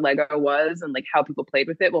honoring what a Lego was and like how people played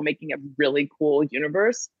with it while making a really cool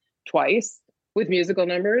universe twice with musical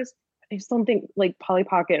numbers. I just don't think like Polly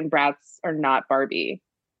Pocket and Bratz are not Barbie.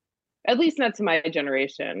 At least not to my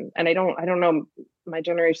generation. And I don't know, my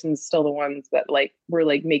generation's still the ones that like we're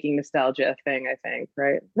like making nostalgia a thing, I think,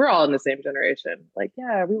 right? We're all in the same generation. Like,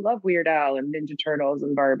 yeah, we love Weird Al and Ninja Turtles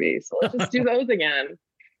and Barbie. So let's just do those again.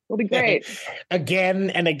 It'll be great. Again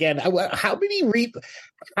and again. How many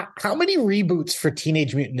reboots for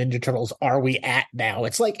Teenage Mutant Ninja Turtles are we at now?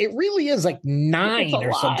 It's like, it really is like 9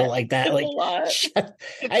 or something like that. It's like, a lot.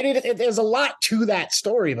 I mean, there's a lot to that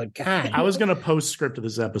story, but God. I was going to post script of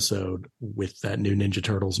this episode with that new Ninja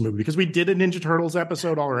Turtles movie because we did a Ninja Turtles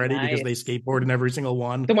episode already because they skateboard in every single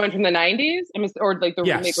one. The one from the 90s? Or like the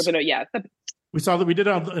remake with we saw that we did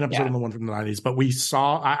an episode on the one from the 90s, but I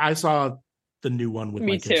saw the new one with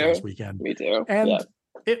my kids last weekend. Me too. And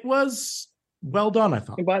it was well done, I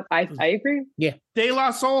thought. But I agree. Yeah. De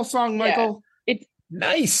La Soul song, Michael. Yeah. It's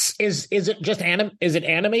nice. Is it just is it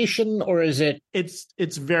animation or is it?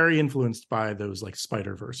 It's very influenced by those like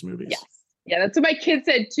Spider-Verse movies. Yes. Yeah, that's what my kids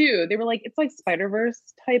said too. They were like, it's like Spider-Verse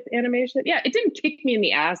type animation. Yeah, it didn't kick me in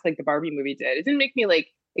the ass like the Barbie movie did. It didn't make me like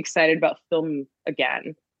excited about film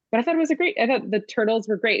again. But I thought I thought the Turtles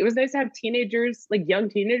were great. It was nice to have teenagers, like young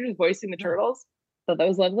teenagers, voicing the Turtles. So that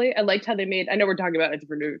was lovely. I liked how they made. I know we're talking about a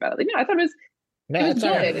different movie about it. Like, no, I thought it was good.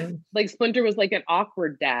 Right. Like Splinter was like an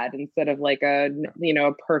awkward dad instead of like a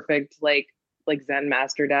perfect like Zen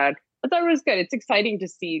master dad. I thought it was good. It's exciting to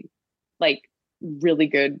see like really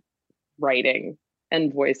good writing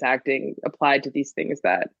and voice acting applied to these things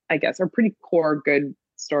that I guess are pretty core good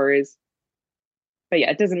stories. But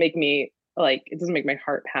yeah, it doesn't make my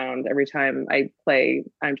heart pound every time I play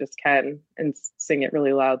I'm Just Ken and sing it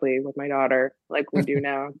really loudly with my daughter like we do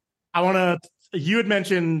now. You had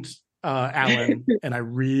mentioned Alan, and I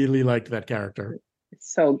really liked that character.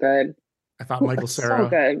 It's so good. I thought Michael Cera so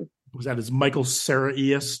good. Was at his Michael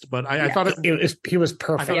Cera-iest, but I thought he was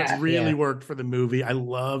perfect. I thought it really worked for the movie. I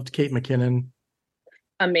loved Kate McKinnon.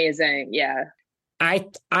 Amazing. Yeah.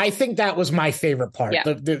 I think that was my favorite part. Yeah.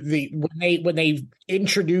 When they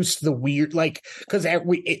introduced the weird, like, because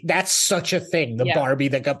that's such a thing. The Barbie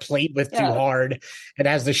that got played with too hard and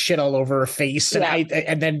has the shit all over her face,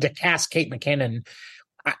 and then to cast Kate McKinnon,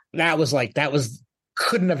 that was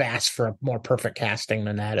couldn't have asked for a more perfect casting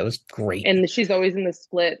than that. It was great. And she's always in the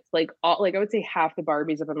splits. Like I would say half the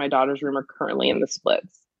Barbies up in my daughter's room are currently in the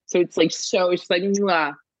splits. So it's like it's like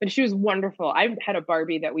mwah. But she was wonderful. I had a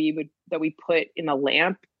Barbie that we put in a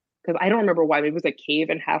lamp because I don't remember why. Maybe it was a cave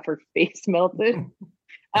and half her face melted.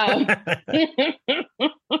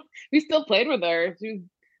 We still played with her. It's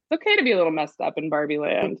okay to be a little messed up in Barbie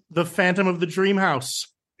land. The Phantom of the Dream House.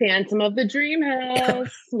 Phantom of the Dream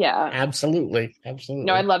House. Yeah, absolutely.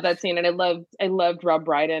 No, I love that scene, and I loved Rob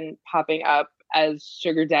Brydon popping up as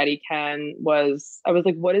Sugar Daddy Ken. I was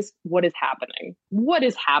like, what is happening? What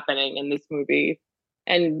is happening in this movie?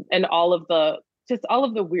 And all of the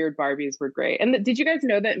weird Barbies were great. And did you guys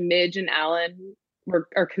know that Midge and Alan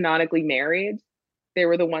are canonically married? They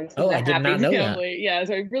were the ones in the I did happy not know family. That. Yeah,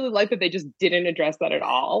 so I really liked that they just didn't address that at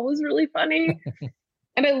all. It was really funny.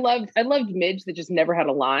 And I loved Midge that just never had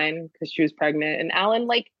a line because she was pregnant, and Alan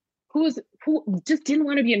who just didn't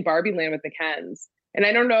want to be in Barbie land with the Kens. And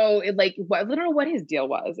I don't know, I don't know what his deal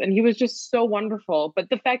was. And he was just so wonderful. But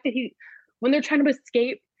the fact that when they're trying to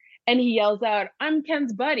escape and he yells out, "I'm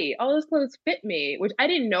Ken's buddy. All his clothes fit me," which I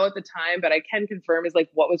didn't know at the time, but I can confirm is like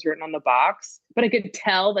what was written on the box. But I could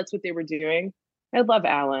tell that's what they were doing. I love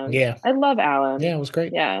Alan. Yeah. I love Alan. Yeah, it was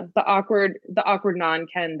great. Yeah. The awkward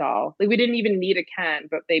non-Ken doll. Like we didn't even need a Ken,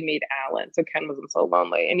 but they made Alan. So Ken wasn't so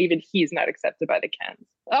lonely. And even he's not accepted by the Kens.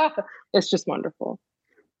 It's just wonderful.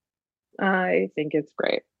 I think it's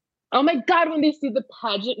great. Oh my God, when they see the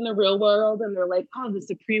pageant in the real world and they're like, "Oh, the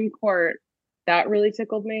Supreme Court," that really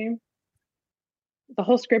tickled me. The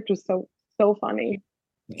whole script was so funny.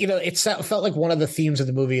 It felt like one of the themes of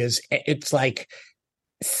the movie is it's like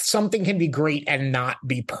something can be great and not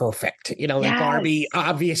be perfect. Like Barbie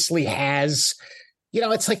obviously has,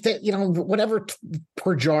 it's like that, whatever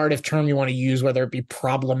pejorative term you want to use, whether it be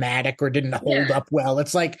problematic or didn't hold up well.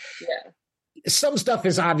 It's like some stuff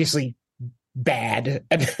is obviously bad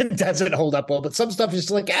and it doesn't hold up well, but some stuff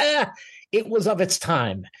is like, it was of its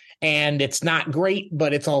time and it's not great,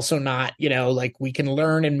 but it's also not, like we can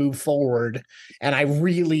learn and move forward. And I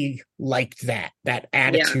really liked that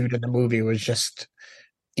attitude in the movie was just,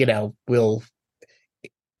 I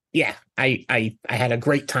had a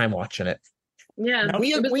great time watching it. Yeah.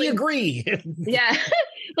 We agree. Yeah.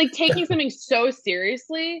 Like taking something so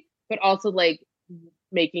seriously, but also like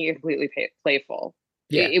making it completely playful.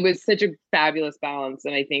 Yeah. It was such a fabulous balance.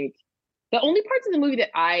 And I think the only parts of the movie that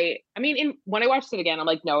when I watched it again, I'm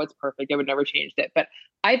like, no, it's perfect. I would never change it. But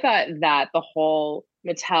I thought that the whole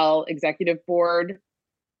Mattel executive board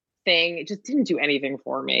thing, it just didn't do anything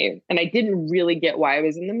for me. And I didn't really get why I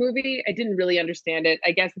was in the movie. I didn't really understand it.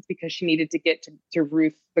 I guess it's because she needed to get to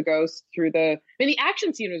Ruth the ghost through the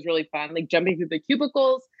action scene was really fun, like jumping through the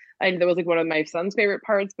cubicles. And that was like one of my son's favorite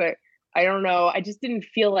parts, but I don't know. I just didn't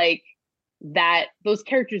feel like that those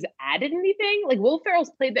characters added anything. Like Will Ferrell's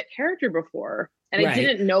played that character before, and I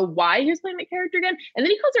didn't know why he was playing that character again. And then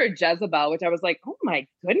he calls her a Jezebel, which I was like, oh my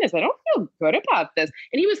goodness, I don't feel good about this.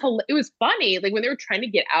 And it was funny, like when they were trying to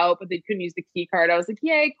get out, but they couldn't use the key card. I was like,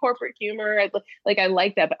 yay, corporate humor. I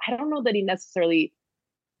like that, but I don't know that he necessarily.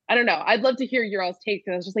 I don't know. I'd love to hear your all's take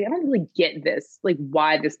because I was just like, I don't really get this, like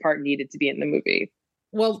why this part needed to be in the movie.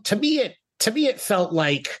 Well, to me, it felt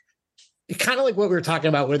like. Kind of like what we were talking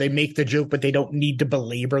about where they make the joke, but they don't need to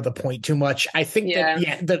belabor the point too much. I think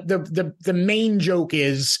the main joke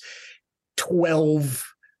is 12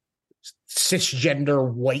 cisgender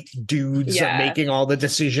white dudes are making all the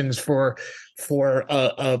decisions for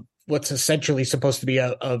what's essentially supposed to be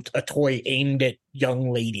a toy aimed at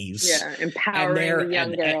young ladies. Yeah, empowering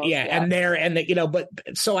young girls. But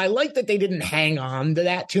so I like that they didn't hang on to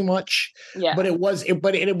that too much. Yeah, but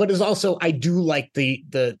but it is also I do like the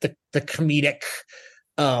comedic.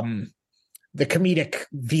 The comedic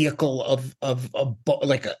vehicle of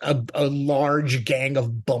a large gang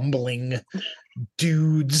of bumbling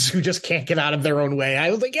dudes who just can't get out of their own way. I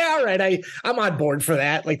was like, yeah, all right, I'm on board for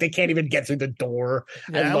that. Like they can't even get through the door.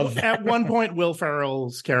 Yeah, I love that. At one point, Will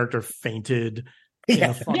Ferrell's character fainted in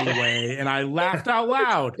a funny way, and I laughed out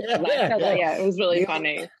loud. It was really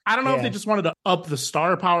funny. I don't know if they just wanted to up the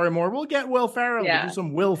star power more. We'll get Will Ferrell to do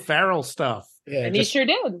some Will Ferrell stuff. Yeah, and he sure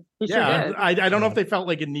did. I don't know if they felt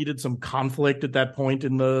like it needed some conflict at that point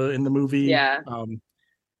in the movie. Yeah.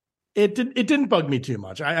 It didn't bug me too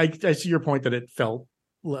much. I see your point that it felt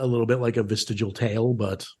a little bit like a vestigial tale,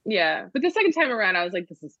 but the second time around, I was like,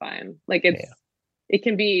 this is fine. Like it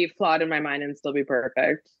can be flawed in my mind and still be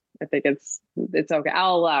perfect. I think it's okay.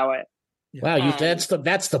 I'll allow it. Wow, that's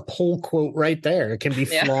the pull quote right there. It can be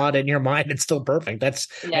flawed in your mind and still perfect. I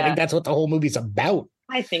think that's what the whole movie's about.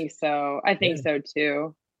 I think so. I think so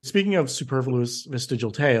too. Speaking of superfluous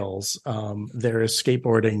vestigial tales, there is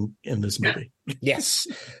skateboarding in this movie. Yes.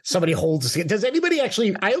 Somebody holds. Does anybody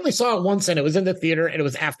actually? I only saw it once and it was in the theater and it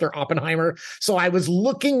was after Oppenheimer. So I was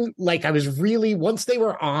looking like I was really, once they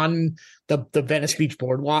were on the Venice Beach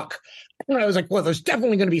boardwalk, I was like, well, there's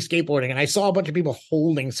definitely going to be skateboarding. And I saw a bunch of people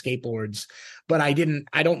holding skateboards, but I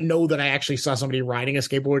don't know that I actually saw somebody riding a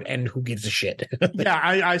skateboard, and who gives a shit? Yeah,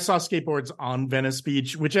 I saw skateboards on Venice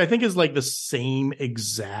Beach, which I think is like the same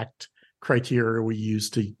exact criteria we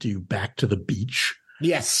use to do Back to the Beach.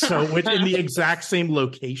 Yes. So in the exact same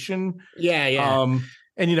location. Yeah.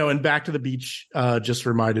 And Back to the Beach just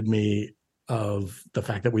reminded me of the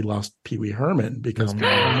fact that we lost Pee Wee Herman, because Pee Wee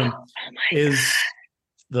Herman is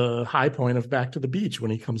the high point of Back to the Beach when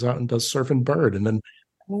he comes out and does Surfing Bird and then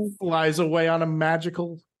flies away on a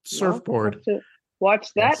magical surfboard. Watch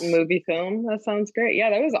that movie film. That sounds great. Yeah,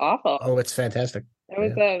 that was awful. Oh, it's fantastic. That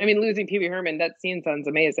was, losing Pee Wee Herman, that scene sounds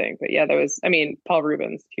amazing. But yeah, Paul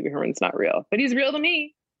Rubens, Pee Wee Herman's not real, but he's real to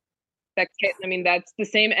me. That's the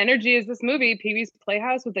same energy as this movie, Pee-wee's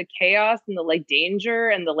Playhouse, with the chaos and the like danger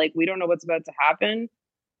and the like we don't know what's about to happen.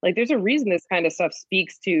 Like there's a reason this kind of stuff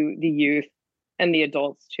speaks to the youth and the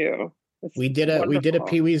adults too. We did a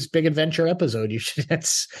Pee-wee's Big Adventure episode. You should.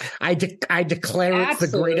 I declare it's the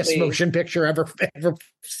greatest motion picture ever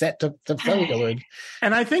set to celluloid.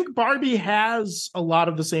 And I think Barbie has a lot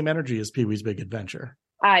of the same energy as Pee-wee's Big Adventure.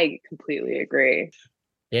 I completely agree.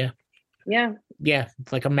 Yeah.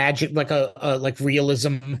 It's like a magic, like a like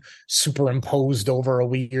realism superimposed over a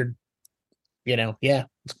weird.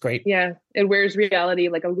 It's great. Yeah, it wears reality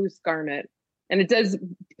like a loose garment. And it does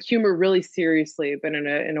humor really seriously, but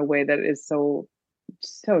in a way that is so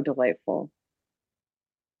delightful.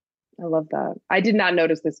 I love that. I did not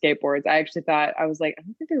notice the skateboards. I actually thought, I was like, I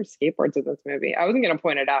don't think there were skateboards in this movie. I wasn't going to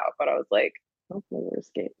point it out, but I was like, hopefully there were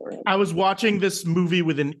skateboards. I was watching this movie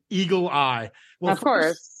with an eagle eye. Well, of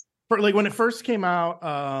course. When it first came out,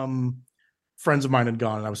 friends of mine had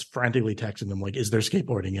gone and I was frantically texting them like, is there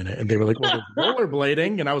skateboarding in it? And they were like, well, there's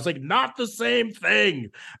rollerblading. And I was like, not the same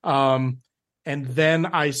thing. And then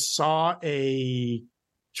I saw a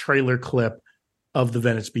trailer clip of the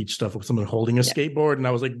Venice Beach stuff with someone holding a skateboard. And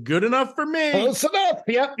I was like, good enough for me. Close enough.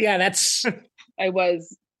 Yep. Yeah, that's... I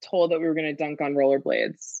was told that we were going to dunk on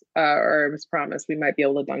rollerblades, or I was promised we might be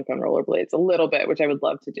able to dunk on rollerblades a little bit, which I would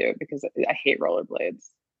love to do because I hate rollerblades.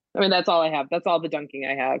 I mean, that's all I have. That's all the dunking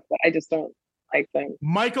I have. But I just don't like them.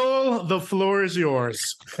 Michael, the floor is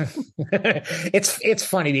yours. It's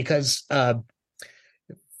funny because...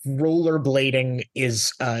 rollerblading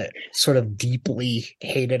is sort of deeply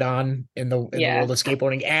hated on in the world of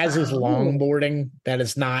skateboarding, as is longboarding. That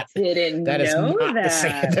is not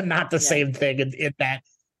the same thing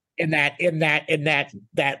in that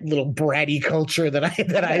little bratty culture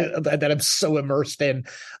that I'm so immersed in.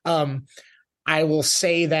 I will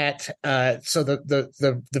say that so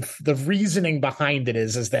the reasoning behind it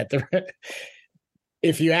is that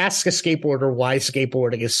if you ask a skateboarder why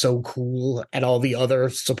skateboarding is so cool and all the other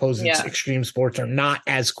supposed extreme sports are not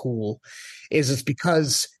as cool, it's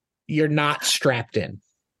because you're not strapped in.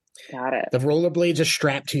 Got it. The rollerblades are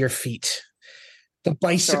strapped to your feet. The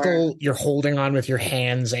bicycle you're holding on with your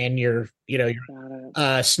hands, and you're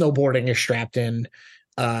snowboarding you're strapped in,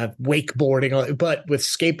 wakeboarding. But with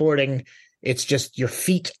skateboarding, it's just your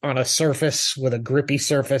feet on a surface with a grippy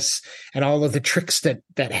surface, and all of the tricks that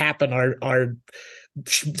happen are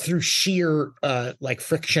through sheer like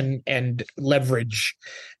friction and leverage,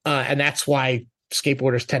 and that's why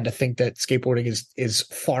skateboarders tend to think that skateboarding is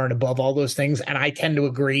far and above all those things, and I tend to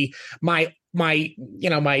agree.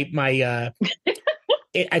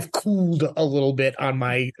 I've cooled a little bit on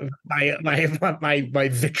my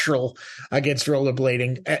vitriol against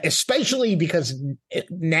rollerblading, especially because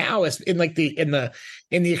now it's in the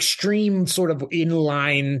extreme sort of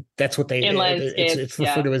inline. That's what it's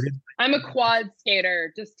referred to as. I'm a quad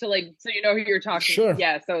skater, just to so you know who you're talking. Sure.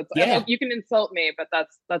 Yeah. So you can insult me, but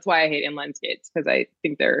that's why I hate inline skates, because I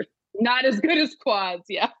think they're not as good as quads.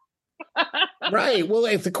 Yeah. Right. Well,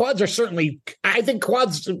 if the quads I think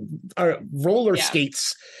quads are roller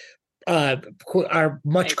skates are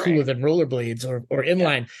much cooler than rollerblades or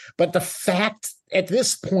inline. But the fact at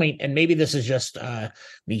this point, and maybe this is just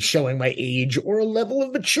me showing my age or a level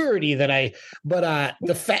of maturity the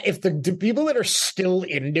fact, if the people that are still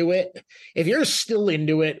into it, if you're still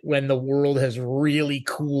into it when the world has really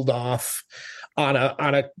cooled off on a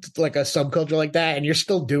subculture like that, and you're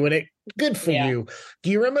still doing it, good for you. Do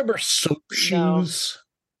you remember soap shoes?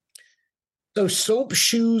 So soap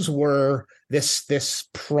shoes were this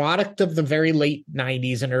product of the very late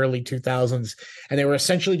 90s and early 2000s, and they were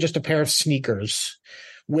essentially just a pair of sneakers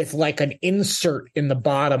with like an insert in the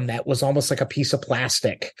bottom that was almost like a piece of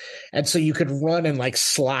plastic, and so you could run and like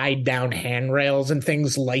slide down handrails and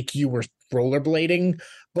things like you were rollerblading,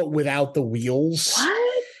 but without the wheels. What?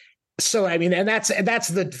 So I mean, and that's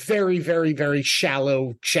the very, very, very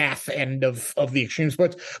shallow chaff end of the extreme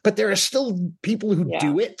sports. But there are still people who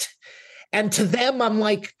do it, and to them, I'm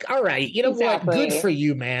like, all right, you know what? Good for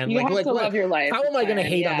you, man. You have to love your life. How am I going to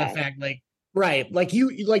hate on the fact, like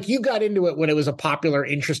you got into it when it was a popular,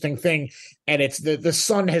 interesting thing, and it's the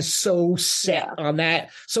sun has so set on that.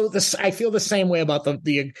 So I feel the same way about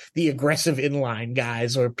the aggressive inline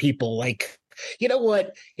guys or people like. You know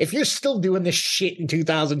what? If you're still doing this shit in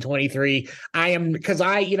 2023,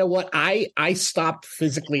 I stopped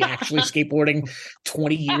physically actually skateboarding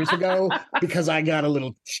 20 years ago because I got a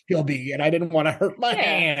little chubby and I didn't want to hurt my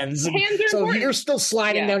hands. So if you're still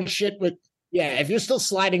sliding down shit with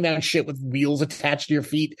wheels attached to your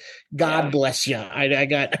feet, God bless you. I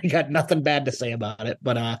got nothing bad to say about it.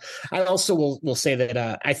 But I also will say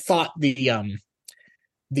that I thought the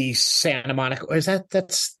the Santa Monica. Is that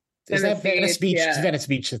Venice Beach? Yeah. It's Venice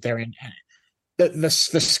Beach that they're in. The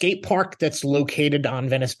skate park that's located on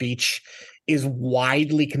Venice Beach is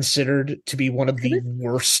widely considered to be one of the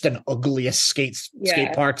worst and ugliest skate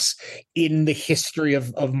parks in the history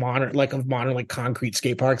of modern concrete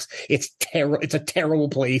skate parks. It's a terrible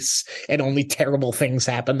place, and only terrible things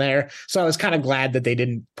happen there. So I was kind of glad that they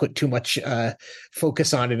didn't put too much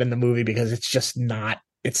focus on it in the movie, because it's just not.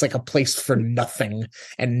 It's like a place for nothing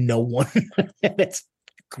and no one. It's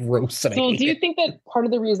gross. So do you think that part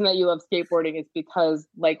of the reason that you love skateboarding is because,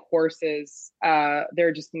 like horses,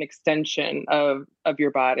 they're just an extension of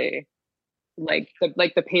your body, like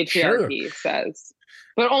the patriarchy says,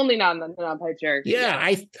 but only not the patriarchy?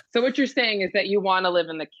 Yeah. So what you're saying is that you want to live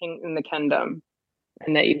in the kingdom,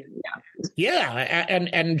 and that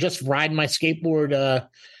and just ride my skateboard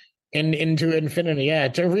into infinity. Yeah,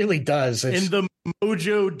 it really does. In the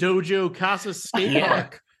Mojo Dojo Casa skate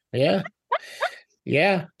park. Yeah.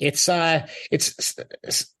 Yeah, it's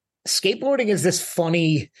skateboarding is this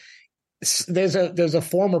funny. There's a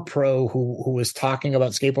former pro who was talking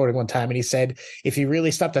about skateboarding one time, and he said, if you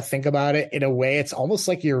really stop to think about it, in a way, it's almost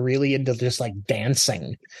like you're really into just like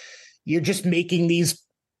dancing. You're just making these,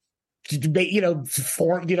 cool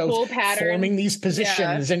forming these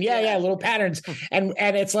positions, and little patterns, and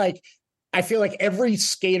it's like, I feel like every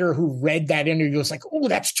skater who read that interview was like, "Oh,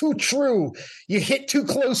 that's too true. You hit too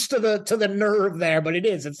close to the nerve there." But it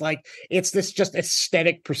is. It's like it's this just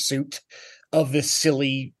aesthetic pursuit of this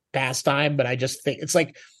silly pastime. But I just think it's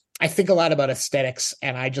like I think a lot about aesthetics,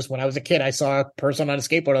 and when I was a kid, I saw a person on a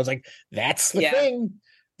skateboard. I was like, "That's the thing.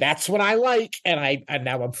 That's what I like." And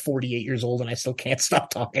now I'm 48 years old, and I still can't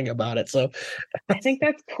stop talking about it. So I think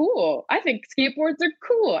that's cool. I think skateboards are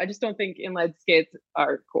cool. I just don't think inline skates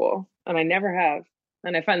are cool. And I never have.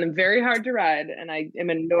 And I find them very hard to ride, and I am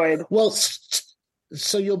annoyed. Well,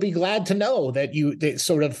 so you'll be glad to know that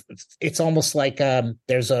it's almost like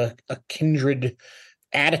there's a kindred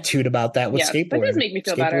attitude about that with skateboarding. That does make me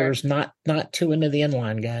feel better. Skateboarders not too into the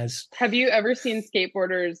inline guys. Have you ever seen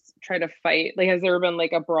skateboarders try to fight? Like, has there been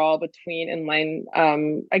like a brawl between inline?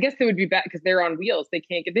 I guess they would be bad because they're on wheels. They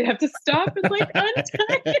have to stop and like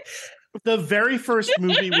untie. The very first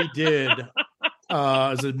movie we did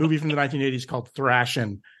is a movie from the 1980s called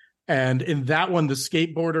Thrashin'. And in that one, the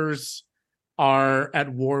skateboarders are at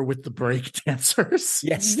war with the break dancers.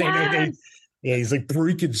 Yes, they yeah, he's like,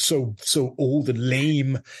 breaking so old and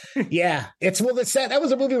lame. Yeah, that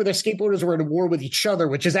was a movie where the skateboarders were at war with each other,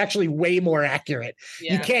 which is actually way more accurate.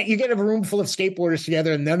 Yeah. You get a room full of skateboarders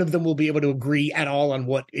together, and none of them will be able to agree at all on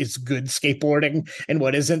what is good skateboarding and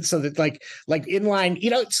what isn't. So that like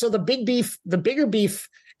inline, so the bigger beef.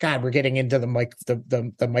 God, we're getting into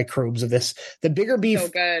the microbes of this. The bigger beef. So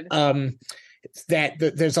good.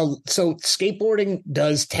 So skateboarding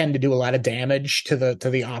does tend to do a lot of damage to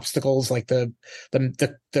the obstacles, like the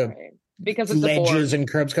because of ledges and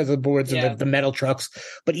curbs, because of the boards and the metal trucks.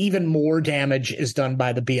 But even more damage is done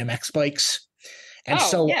by the BMX bikes. And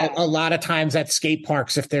a lot of times at skate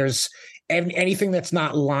parks, if there's anything that's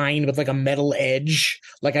not lined with like a metal edge,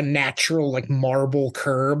 like a natural like marble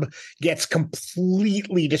curb, gets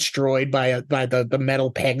completely destroyed by the metal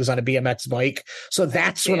pegs on a BMX bike. So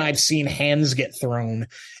that's when I've seen hands get thrown,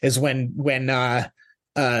 is when BMX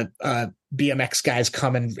guys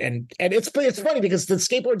come and it's funny because the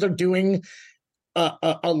skateboards are doing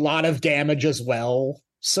a lot of damage as well.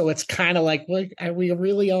 So it's kind of like, are we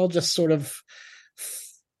really all just sort of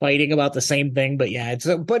fighting about the same thing? But yeah,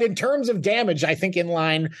 but in terms of damage, I think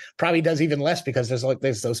inline probably does even less, because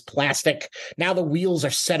there's those plastic. Now the wheels are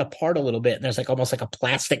set apart a little bit, and there's like almost like a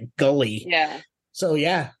plastic gully. Yeah. So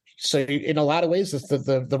yeah. So in a lot of ways,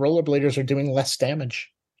 the rollerbladers are doing less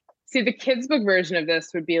damage. See, the kids' book version of this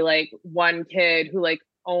would be like one kid who like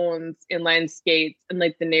owns inline skates, and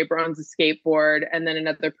like the neighbor owns a skateboard, and then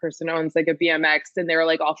another person owns like a BMX, and they're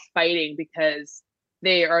like all fighting because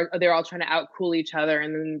they're all trying to outcool each other.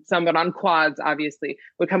 And then someone on quads obviously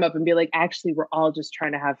would come up and be like, actually, we're all just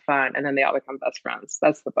trying to have fun. And then they all become best friends.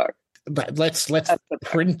 That's the book. But let's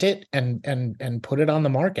print it and put it on the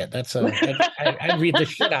market. I'd read the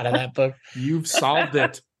shit out of that book. You've solved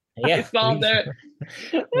it. Yeah, I solved it.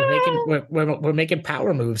 We're making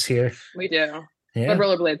power moves here. We do. Yeah. But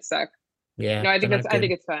rollerblades suck. Yeah. No, I think it's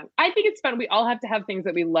fun. I think it's fun. We all have to have things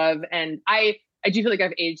that we love. And I do feel like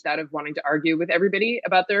I've aged out of wanting to argue with everybody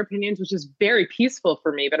about their opinions, which is very peaceful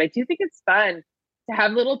for me. But I do think it's fun to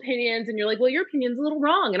have little opinions, and you're like, well, your opinion's a little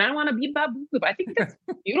wrong, and I want to beep bop boop boop. I think that's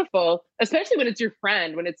beautiful, especially when it's your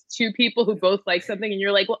friend, when it's two people who both like something, and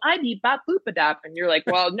you're like, well, I beep bop boop a dop, and you're like,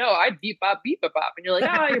 well, no, I beep bop beep a bop, and you're like,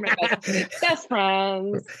 oh, you're my best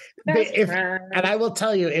friends. And I will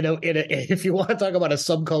tell you, if you want to talk about a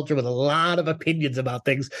subculture with a lot of opinions about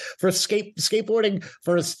things, for skateboarding,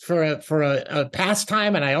 for a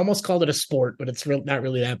pastime, and I almost called it a sport, but it's not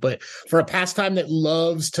really that. But for a pastime that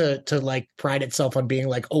loves to like pride itself on being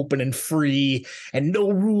like open and free and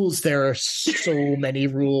no rules, there are so many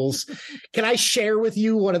rules. Can I share with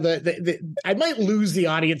you one of the I might lose the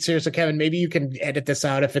audience here, so Kevin, maybe you can edit this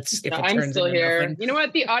out if it I'm turns still into here. nothing. You know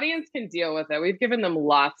what? The audience can deal with it. We've given them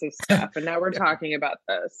lots of stuff, and now we're talking about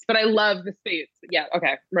this. But I love the space. Yeah,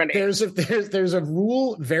 okay, running. There's a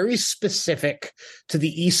rule very specific to the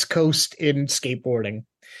East Coast in skateboarding.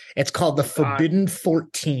 It's called the Forbidden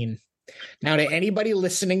 14. Now, to anybody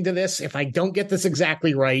listening to this, if I don't get this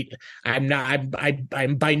exactly right, I'm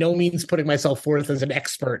by no means putting myself forth as an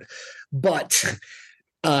expert, but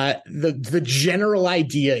the general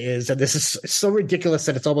idea is, and this is so ridiculous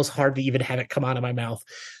that it's almost hard to even have it come out of my mouth.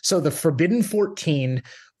 So the Forbidden 14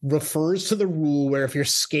 refers to the rule where if you're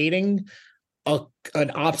skating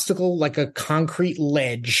an obstacle like a concrete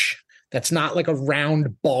ledge that's not like a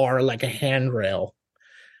round bar like a handrail,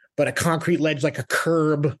 but a concrete ledge like a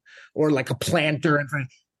curb or like a planter,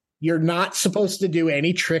 you're not supposed to do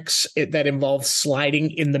any tricks that involve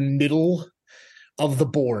sliding in the middle of the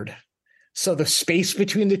board. So the space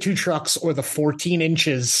between the two trucks, or the 14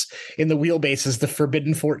 inches in the wheelbase, is the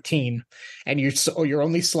Forbidden 14. And you're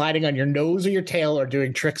only sliding on your nose or your tail or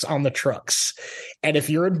doing tricks on the trucks. And if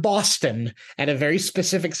you're in Boston at a very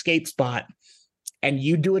specific skate spot and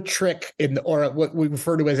you do a trick or what we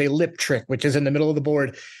refer to as a lip trick, which is in the middle of the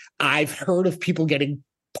board, I've heard of people getting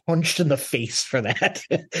punched in the face for that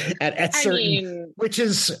which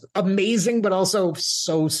is amazing, but also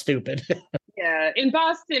so stupid. Yeah, in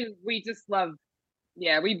Boston, we just love,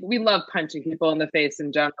 we love punching people in the face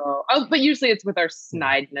in general. Oh, but usually it's with our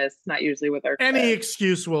snideness, not usually with our any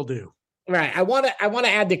excuse will do. Right. I want to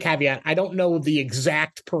add the caveat. I don't know the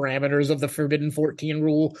exact parameters of the Forbidden 14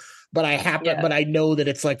 rule, but I know that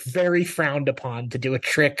it's like very frowned upon to do a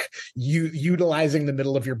trick utilizing the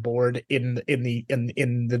middle of your board in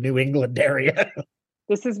the New England area.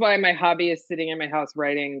 This is why my hobby is sitting in my house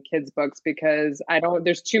writing kids' books, because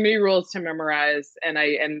there's too many rules to memorize, and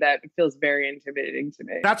that feels very intimidating to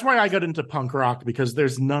me. That's why I got into punk rock, because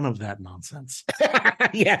there's none of that nonsense.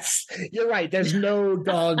 Yes, you're right. There's no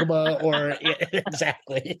dogma or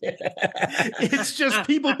exactly. It's just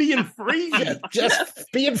people being free, just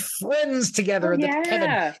being friends together.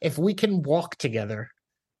 Kevin, if we can walk together,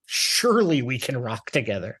 surely we can rock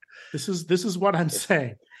together. This is what I'm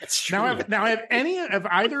saying. Now, have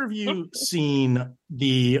either of you seen and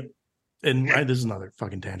this is another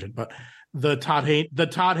fucking tangent, but the Todd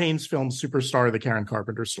Haynes film Superstar, the Karen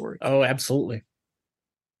Carpenter story? Oh, absolutely.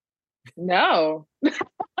 No.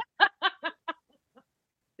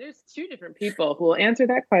 There's two different people who will answer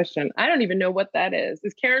that question. I don't even know what that is.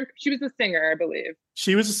 Is Karen? She was a singer, I believe.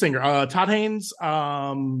 She was a singer. Todd Haynes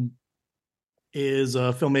is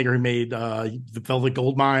a filmmaker who made The Velvet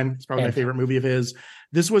Goldmine. It's probably my favorite movie of his.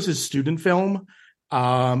 This was his student film,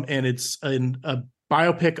 and it's a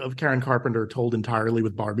biopic of Karen Carpenter told entirely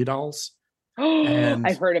with Barbie dolls. And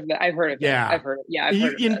I've heard of that. I've heard of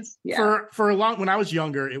this. Yeah. For a long, when I was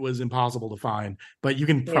younger, it was impossible to find, but you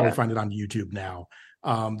can probably find it on YouTube now.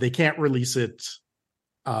 They can't release it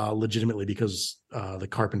legitimately because the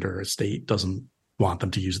Carpenter estate doesn't want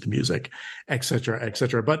them to use the music, et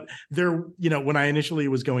cetera. But there, when I initially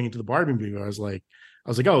was going into the Barbie movie, I was like,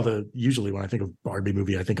 usually when I think of Barbie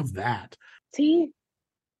movie, I think of that. See,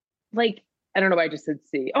 like, I don't know why I just said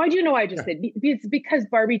see. Oh, I do know why I just said. It's because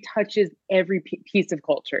Barbie touches every piece of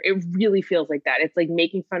culture. It really feels like that. It's like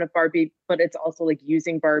making fun of Barbie, but it's also like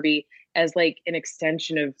using Barbie as like an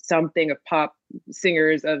extension of something, of pop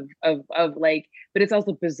singers, of like, but it's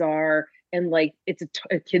also bizarre. And like, it's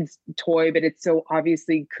a kid's toy, but it's so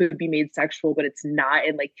obviously could be made sexual, but it's not.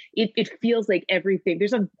 And like, it feels like everything.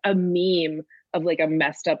 There's a meme of like a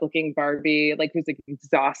messed up looking Barbie, like who's like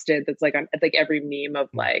exhausted. That's like on like every meme of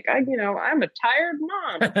like, I'm a tired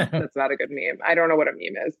mom. That's not a good meme. I don't know what a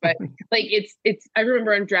meme is, but like it's. I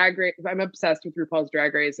remember on Drag Race. I'm obsessed with RuPaul's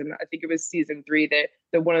Drag Race, and I think it was season 3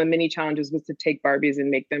 that one of the mini challenges was to take Barbies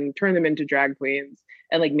and turn them into drag queens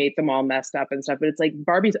and like make them all messed up and stuff. But it's like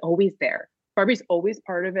Barbie's always there. Barbie's always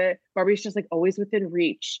part of it. Barbie's just like always within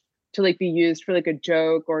reach to like be used for like a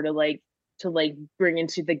joke or to bring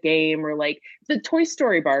into the game, or like the Toy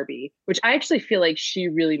Story Barbie, which I actually feel like she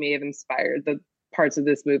really may have inspired parts of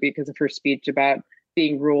this movie because of her speech about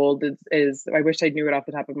being ruled is I wish I knew it off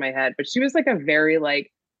the top of my head, but she was like a very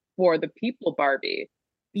like for the people Barbie.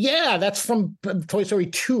 Yeah, that's from Toy Story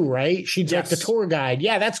 2, right? She's like the tour guide.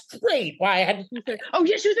 Yeah, that's great. Why? Oh,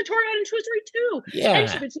 yeah, she was the tour guide in Toy Story 2.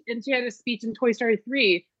 Yeah. And she had a speech in Toy Story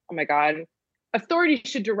 3. Oh, my God. Authority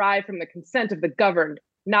should derive from the consent of the governed,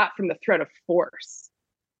 not from the threat of force.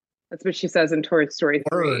 That's what she says in Toy Story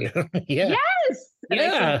 3. Yeah. Yes! And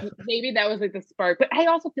I think maybe that was like the spark. But I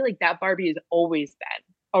also feel like that Barbie has always been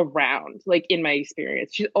around, like in my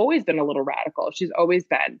experience. She's always been a little radical. She's always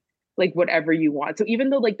been like whatever you want. So even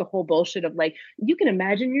though like the whole bullshit of like, you can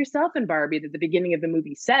imagine yourself in Barbie that the beginning of the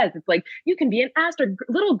movie says, it's like, you can be an astronaut.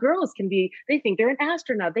 Little girls can be, they think they're an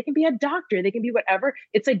astronaut. They can be a doctor. They can be whatever.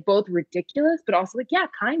 It's like both ridiculous, but also like, yeah,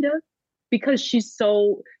 kind of. Because she's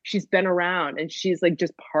been around and she's like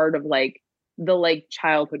just part of like the like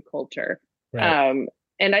childhood culture. Right.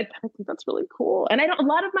 And I think that's really cool. And a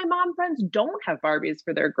lot of my mom friends don't have Barbies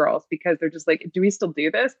for their girls because they're just like, do we still do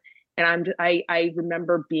this? And I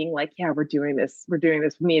remember being like, yeah, we're doing this. We're doing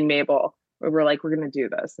this. Me and Mabel, where we're like, we're going to do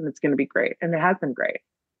this and it's going to be great. And it has been great.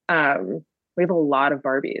 We have a lot of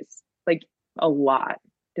Barbies, like a lot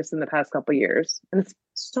just in the past couple of years. And it's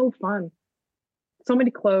so fun. So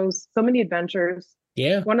many clothes, so many adventures.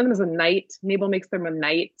 Yeah. One of them is a knight. Mabel makes them a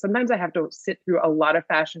knight. Sometimes I have to sit through a lot of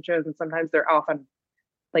fashion shows and sometimes they're off on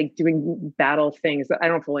like doing battle things that I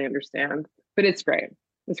don't fully understand, but it's great.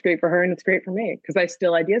 It's great for her and it's great for me because I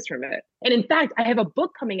steal ideas from it. And in fact, I have a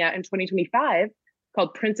book coming out in 2025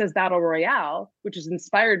 called Princess Battle Royale, which is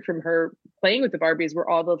inspired from her playing with the Barbies, where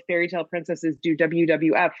all the fairy tale princesses do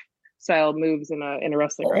WWF style moves in a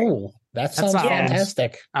wrestling ring. Oh, that sounds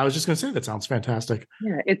fantastic. I was just going to say that sounds fantastic.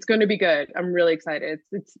 Yeah, it's going to be good. I'm really excited.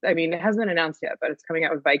 It's I mean, it hasn't been announced yet, but it's coming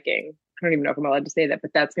out with Viking. I don't even know if I'm allowed to say that,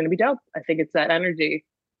 but that's going to be dope. I think it's that energy.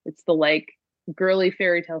 It's the like girly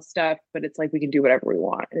fairy tale stuff, but it's like we can do whatever we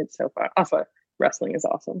want and it's so fun. Also, wrestling is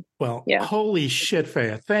awesome. Well, yeah. Holy shit,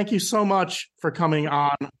 Faya. Thank you so much for coming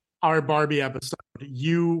on our Barbie episode.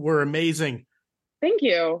 You were amazing. Thank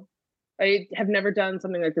you. I have never done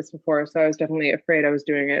something like this before, so I was definitely afraid I was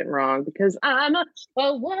doing it wrong because I'm a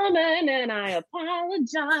woman and I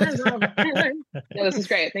apologize. No, this is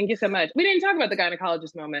great. Thank you so much. We didn't talk about the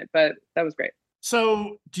gynecologist moment, but that was great.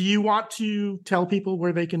 So do you want to tell people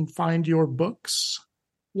where they can find your books?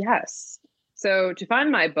 Yes. So to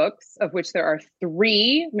find my books, of which there are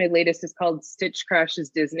 3, my latest is called Stitch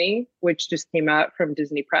Crashes Disney, which just came out from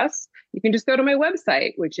Disney Press. You can just go to my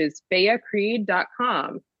website, which is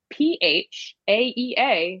fayeacrede.com,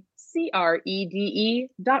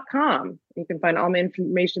 PHAEACREDE.com. You can find all my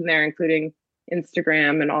information there, including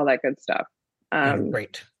Instagram and all that good stuff.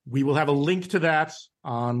 Great. We will have a link to that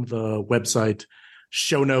on the website,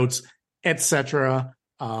 show notes, etc.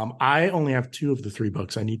 I only have 2 of the 3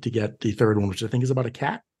 books. I need to get the 3rd one, which I think is about a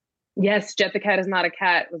cat. Yes, Jet the Cat is Not a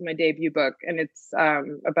Cat was my debut book. And it's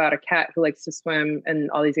about a cat who likes to swim and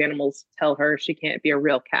all these animals tell her she can't be a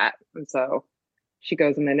real cat. And so she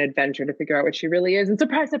goes on an adventure to figure out what she really is. And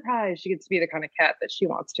surprise, surprise, she gets to be the kind of cat that she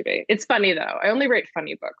wants to be. It's funny, though. I only write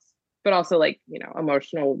funny books, but also like,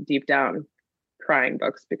 emotional, deep down crying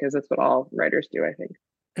books, because that's what all writers do, I think.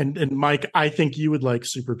 And Mike, I think you would like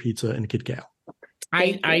Super Pizza and Kid Kale.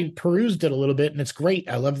 I perused it a little bit and it's great.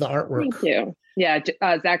 I love the artwork. Thank you. Yeah,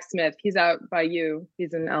 Zach Smith, he's out by you.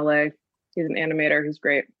 He's in LA. He's an animator. He's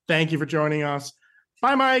great. Thank you for joining us.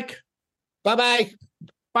 Bye, Mike. Bye-bye.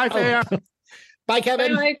 Bye, Faya. Bye,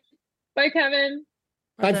 Kevin. Bye, Mike. Bye, Kevin.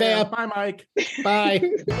 Bye, Faya. Bye, Mike. Bye.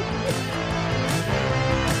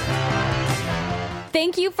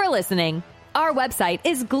 Thank you for listening. Our website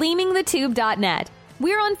is gleamingthetube.net.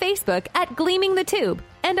 We're on Facebook at Gleaming the Tube,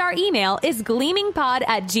 and our email is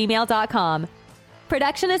gleamingpod@gmail.com.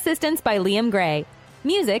 Production assistance by Liam Gray.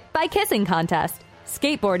 Music by Kissing Contest.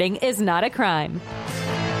 Skateboarding is not a crime.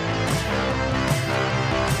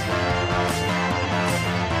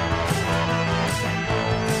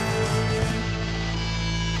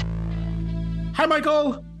 Hi,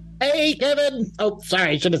 Michael. Hey, Kevin. Oh,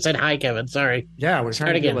 sorry. I should have said hi, Kevin. Sorry. Yeah, we're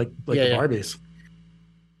trying to get like the Barbies.